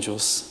holy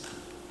angels.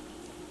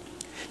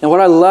 Now what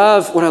I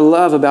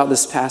love about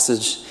this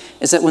passage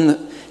is that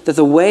that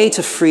the way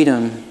to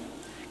freedom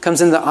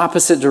comes in the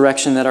opposite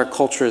direction that our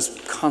culture is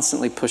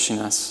constantly pushing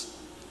us.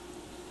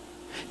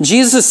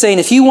 Jesus is saying,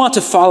 if you want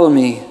to follow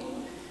me,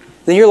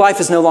 then your life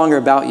is no longer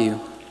about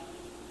you.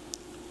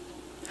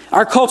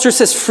 Our culture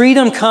says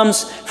freedom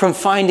comes from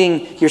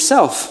finding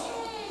yourself.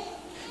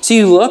 So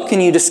you look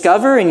and you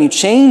discover and you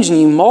change and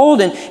you mold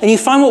and you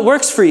find what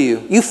works for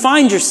you. You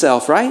find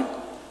yourself, right?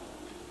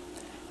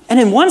 And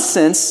in one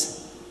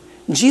sense,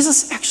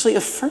 Jesus actually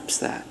affirms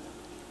that.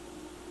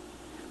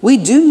 We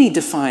do need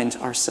to find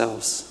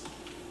ourselves.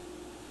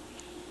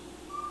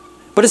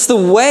 But it's the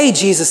way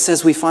Jesus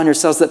says we find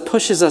ourselves that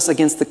pushes us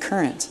against the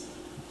current.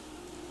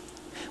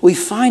 We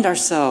find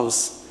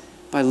ourselves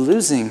by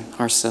losing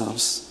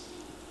ourselves.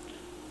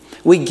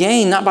 We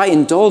gain not by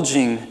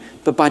indulging,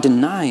 but by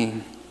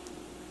denying.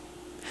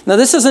 Now,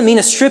 this doesn't mean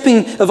a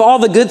stripping of all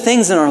the good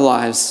things in our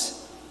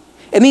lives.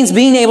 It means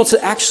being able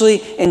to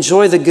actually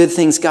enjoy the good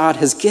things God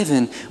has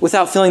given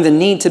without feeling the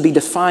need to be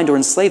defined or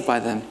enslaved by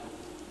them.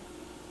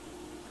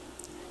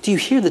 Do you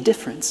hear the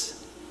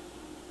difference?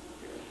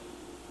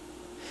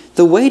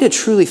 The way to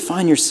truly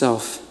find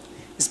yourself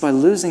is by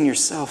losing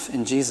yourself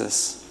in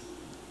Jesus.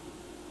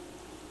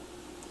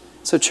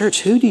 So,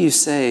 church, who do you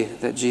say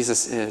that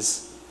Jesus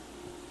is?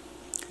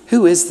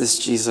 Who is this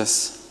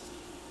Jesus?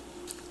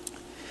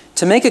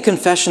 To make a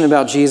confession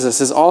about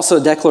Jesus is also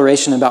a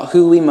declaration about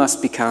who we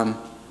must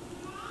become.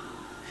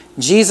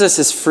 Jesus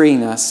is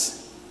freeing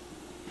us.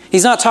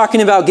 He's not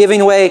talking about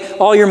giving away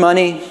all your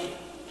money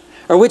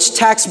or which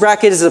tax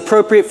bracket is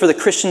appropriate for the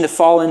Christian to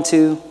fall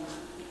into.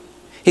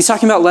 He's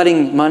talking about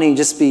letting money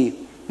just be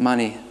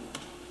money.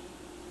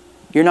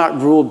 You're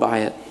not ruled by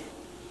it.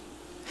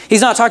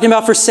 He's not talking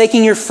about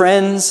forsaking your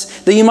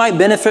friends, that you might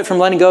benefit from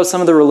letting go of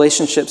some of the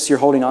relationships you're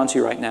holding on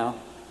to right now.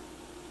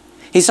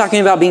 He's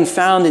talking about being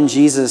found in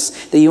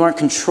Jesus, that you aren't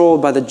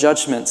controlled by the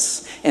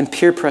judgments and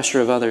peer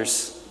pressure of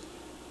others.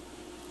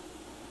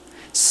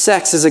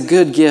 Sex is a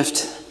good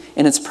gift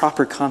in its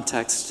proper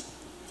context.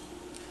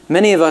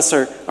 Many of us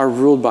are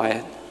ruled by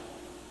it.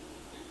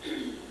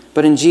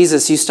 But in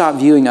Jesus, you stop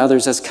viewing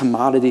others as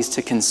commodities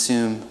to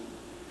consume,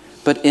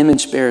 but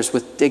image bearers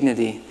with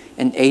dignity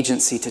and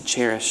agency to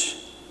cherish.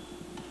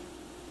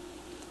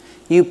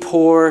 You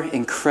poor,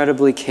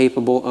 incredibly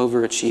capable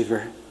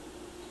overachiever.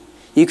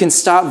 You can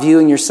stop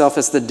viewing yourself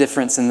as the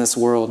difference in this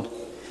world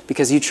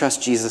because you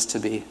trust Jesus to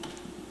be.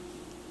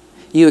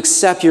 You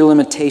accept your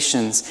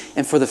limitations,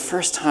 and for the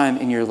first time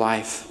in your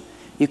life,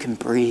 you can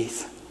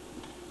breathe.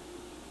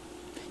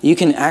 You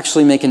can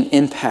actually make an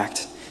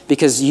impact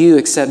because you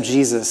accept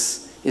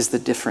Jesus is the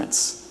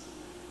difference.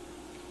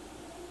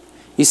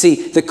 You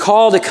see, the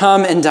call to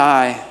come and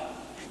die,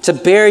 to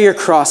bear your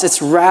cross, it's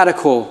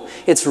radical.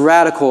 It's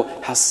radical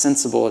how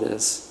sensible it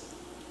is.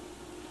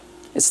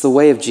 It's the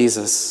way of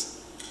Jesus.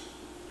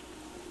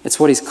 It's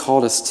what he's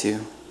called us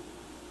to.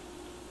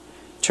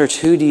 Church,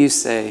 who do you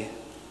say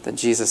that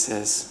Jesus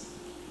is?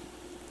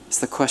 It's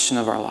the question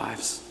of our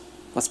lives.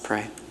 Let's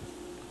pray.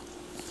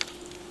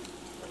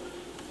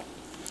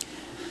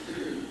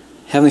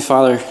 Heavenly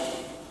Father,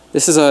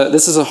 this is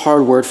a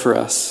hard word for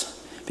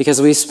us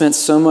because we spent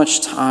so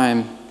much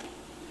time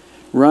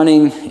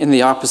running in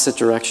the opposite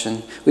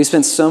direction. We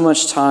spent so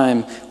much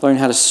time learning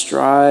how to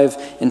strive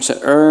and to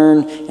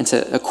earn and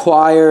to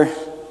acquire.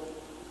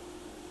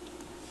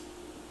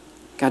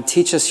 God,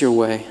 teach us your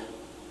way.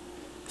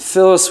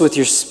 Fill us with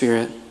your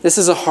Spirit. This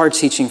is a hard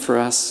teaching for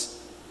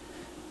us.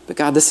 But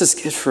God, this is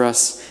good for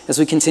us as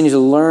we continue to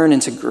learn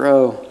and to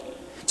grow,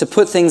 to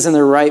put things in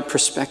the right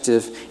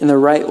perspective, in the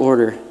right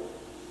order,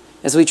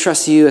 as we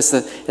trust you as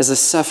the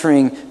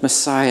suffering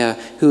Messiah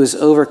who has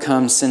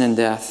overcome sin and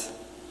death.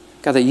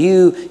 God, that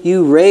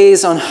you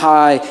raise on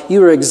high,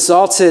 you are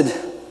exalted.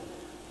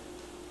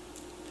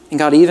 And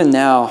God, even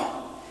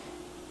now,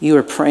 you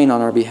are praying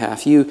on our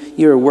behalf. You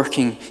are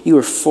working. You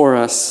are for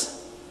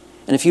us.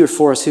 And if you are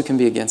for us, who can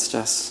be against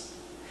us?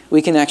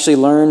 We can actually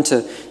learn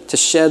to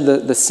shed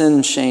the sin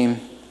and shame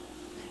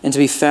and to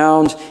be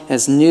found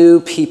as new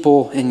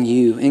people in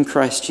you, in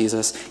Christ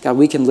Jesus. God,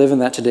 we can live in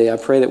that today. I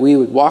pray that we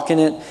would walk in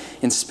it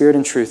in spirit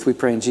and truth. We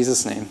pray in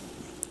Jesus' name.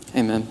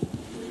 Amen.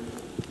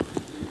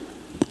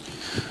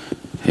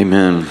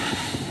 Amen.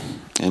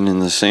 And in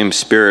the same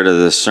spirit of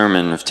this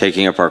sermon of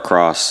taking up our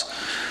cross,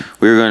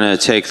 we're going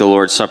to take the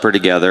Lord's Supper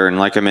together. And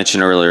like I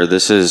mentioned earlier,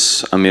 this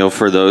is a meal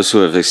for those who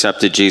have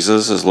accepted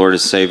Jesus as Lord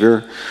and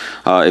Savior.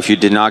 If you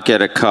did not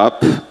get a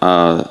cup,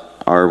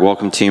 our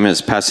welcome team is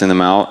passing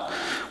them out.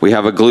 We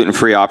have a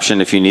gluten-free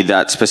option. If you need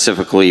that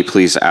specifically,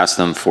 please ask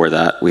them for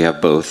that. We have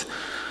both.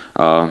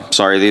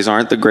 Sorry, these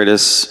aren't the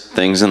greatest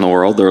things in the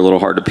world. They're a little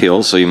hard to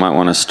peel, so you might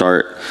want to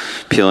start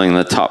peeling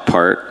the top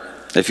part.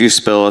 If you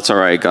spill, it's all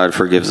right. God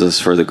forgives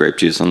us for the grape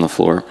juice on the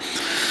floor.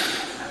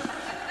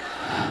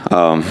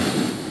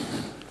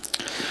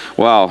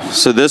 Wow.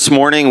 So this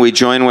morning we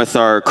join with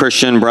our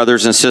Christian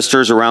brothers and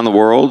sisters around the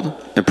world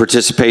in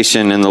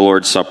participation in the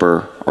Lord's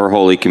Supper or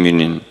Holy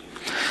Communion.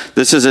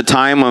 This is a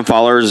time when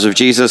followers of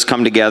Jesus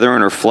come together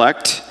and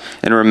reflect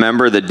and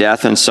remember the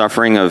death and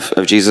suffering of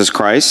Jesus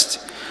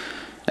Christ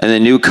and the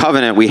new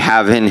covenant we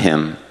have in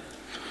him.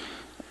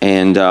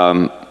 And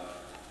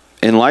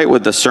in light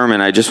with the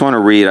sermon, I just want to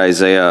read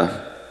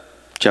Isaiah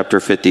chapter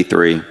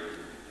 53.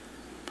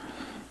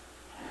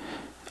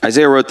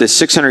 Isaiah wrote this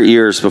 600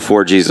 years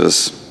before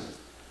Jesus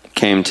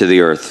came to the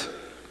earth.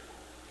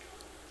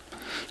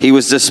 He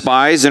was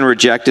despised and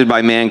rejected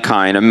by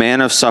mankind, a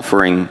man of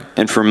suffering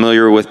and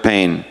familiar with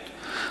pain,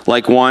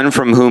 like one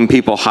from whom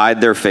people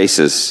hide their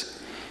faces.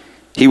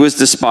 He was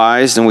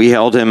despised, and we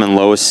held him in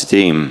low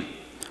esteem.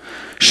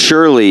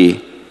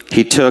 Surely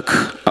he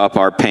took up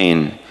our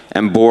pain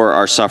and bore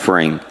our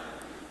suffering.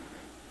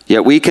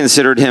 Yet we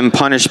considered him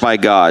punished by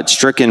God,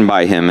 stricken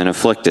by him, and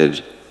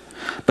afflicted.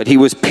 But he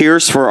was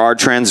pierced for our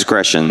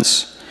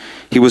transgressions.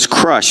 He was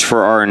crushed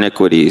for our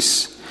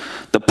iniquities.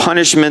 The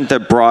punishment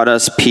that brought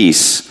us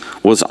peace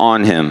was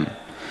on him,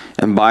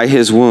 and by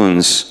his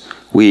wounds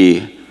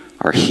we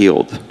are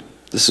healed.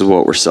 This is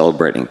what we're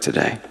celebrating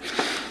today.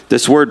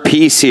 This word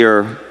peace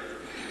here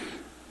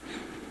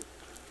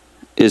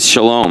is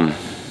shalom.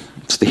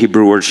 It's the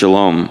Hebrew word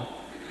shalom.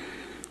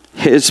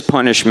 His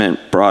punishment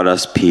brought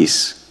us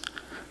peace.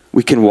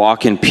 We can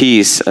walk in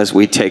peace as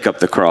we take up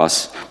the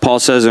cross. Paul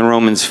says in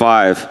Romans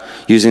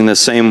 5, using the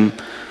same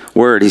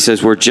word, he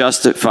says, we're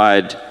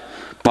justified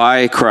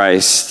by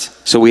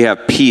Christ, so we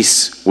have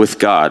peace with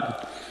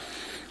God.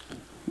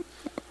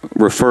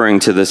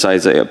 Referring to this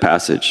Isaiah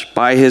passage.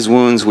 By his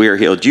wounds we are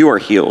healed. You are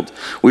healed.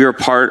 We are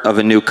part of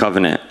a new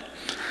covenant.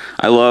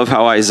 I love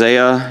how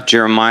Isaiah,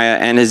 Jeremiah,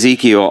 and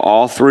Ezekiel,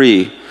 all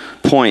three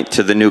point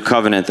to the new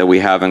covenant that we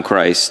have in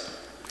Christ.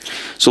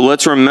 So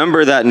let's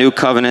remember that new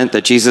covenant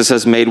that Jesus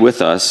has made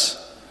with us,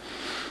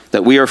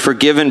 that we are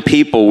forgiven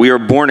people, we are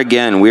born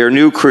again, we are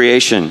new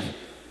creation.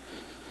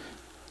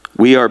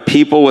 We are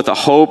people with a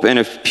hope and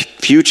a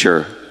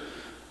future,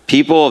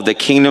 people of the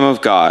kingdom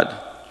of God.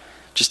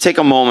 Just take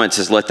a moment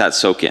to let that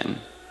soak in.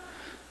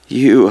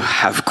 You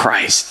have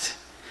Christ.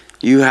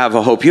 You have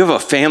a hope. You have a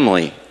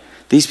family.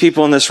 These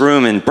people in this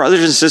room and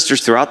brothers and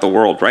sisters throughout the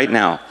world right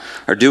now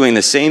are doing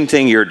the same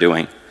thing you're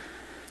doing.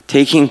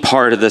 Taking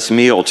part of this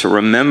meal to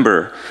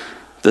remember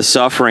the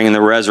suffering and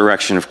the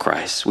resurrection of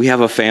Christ. We have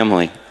a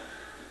family.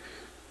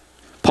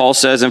 Paul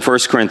says in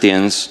 1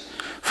 Corinthians,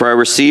 "For I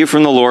received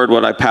from the Lord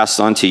what I passed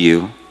on to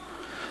you.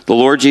 The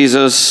Lord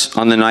Jesus,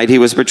 on the night he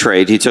was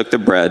betrayed, he took the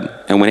bread,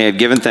 and when he had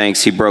given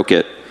thanks, he broke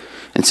it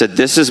and said,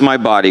 'This is my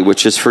body,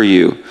 which is for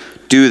you.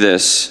 Do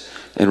this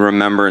in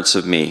remembrance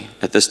of me.'"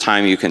 At this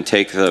time, you can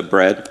take the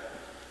bread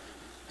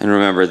and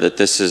remember that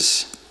this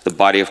is the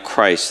body of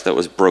Christ that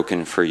was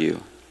broken for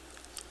you.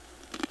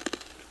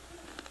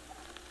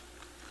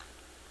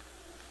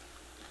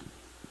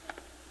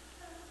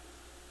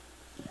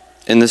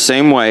 In the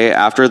same way,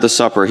 after the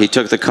supper, he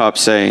took the cup,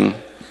 saying,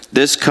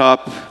 "This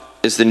cup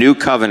is the new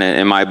covenant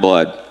in my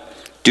blood.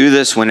 Do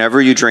this whenever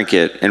you drink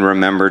it in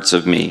remembrance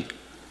of me.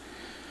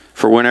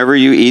 For whenever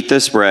you eat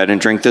this bread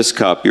and drink this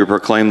cup, you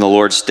proclaim the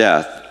Lord's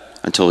death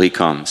until he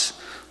comes."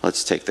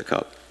 Let's take the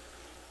cup.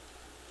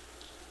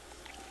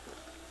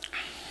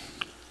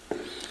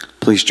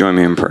 Please join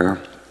me in prayer.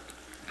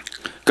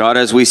 God,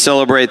 as we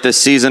celebrate this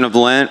season of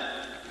Lent,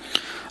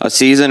 a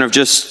season of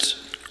just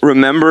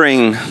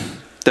remembering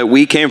that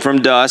we came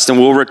from dust and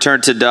we'll return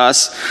to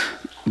dust,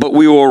 but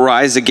we will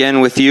rise again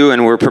with you,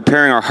 and we're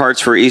preparing our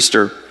hearts for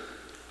Easter.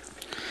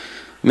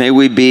 May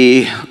we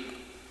be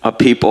a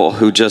people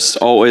who just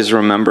always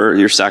remember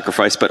your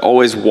sacrifice, but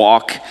always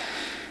walk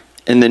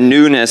in the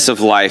newness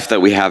of life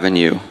that we have in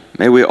you.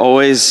 May we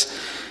always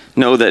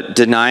know that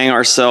denying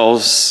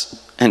ourselves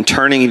and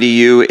turning to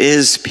you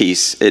is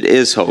peace. It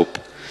is hope.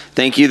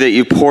 Thank you that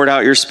you poured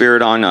out your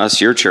Spirit on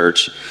us, your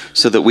church,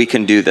 so that we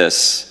can do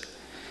this.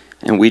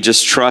 And we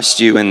just trust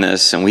you in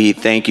this, and we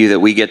thank you that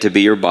we get to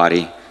be your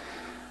body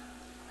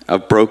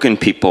of broken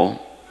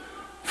people,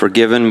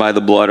 forgiven by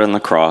the blood on the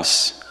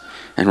cross,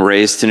 and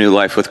raised to new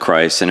life with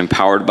Christ, and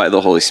empowered by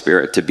the Holy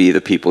Spirit to be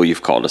the people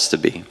you've called us to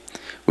be.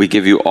 We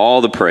give you all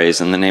the praise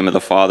in the name of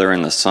the Father,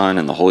 and the Son,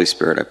 and the Holy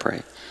Spirit, I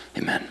pray.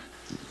 Amen.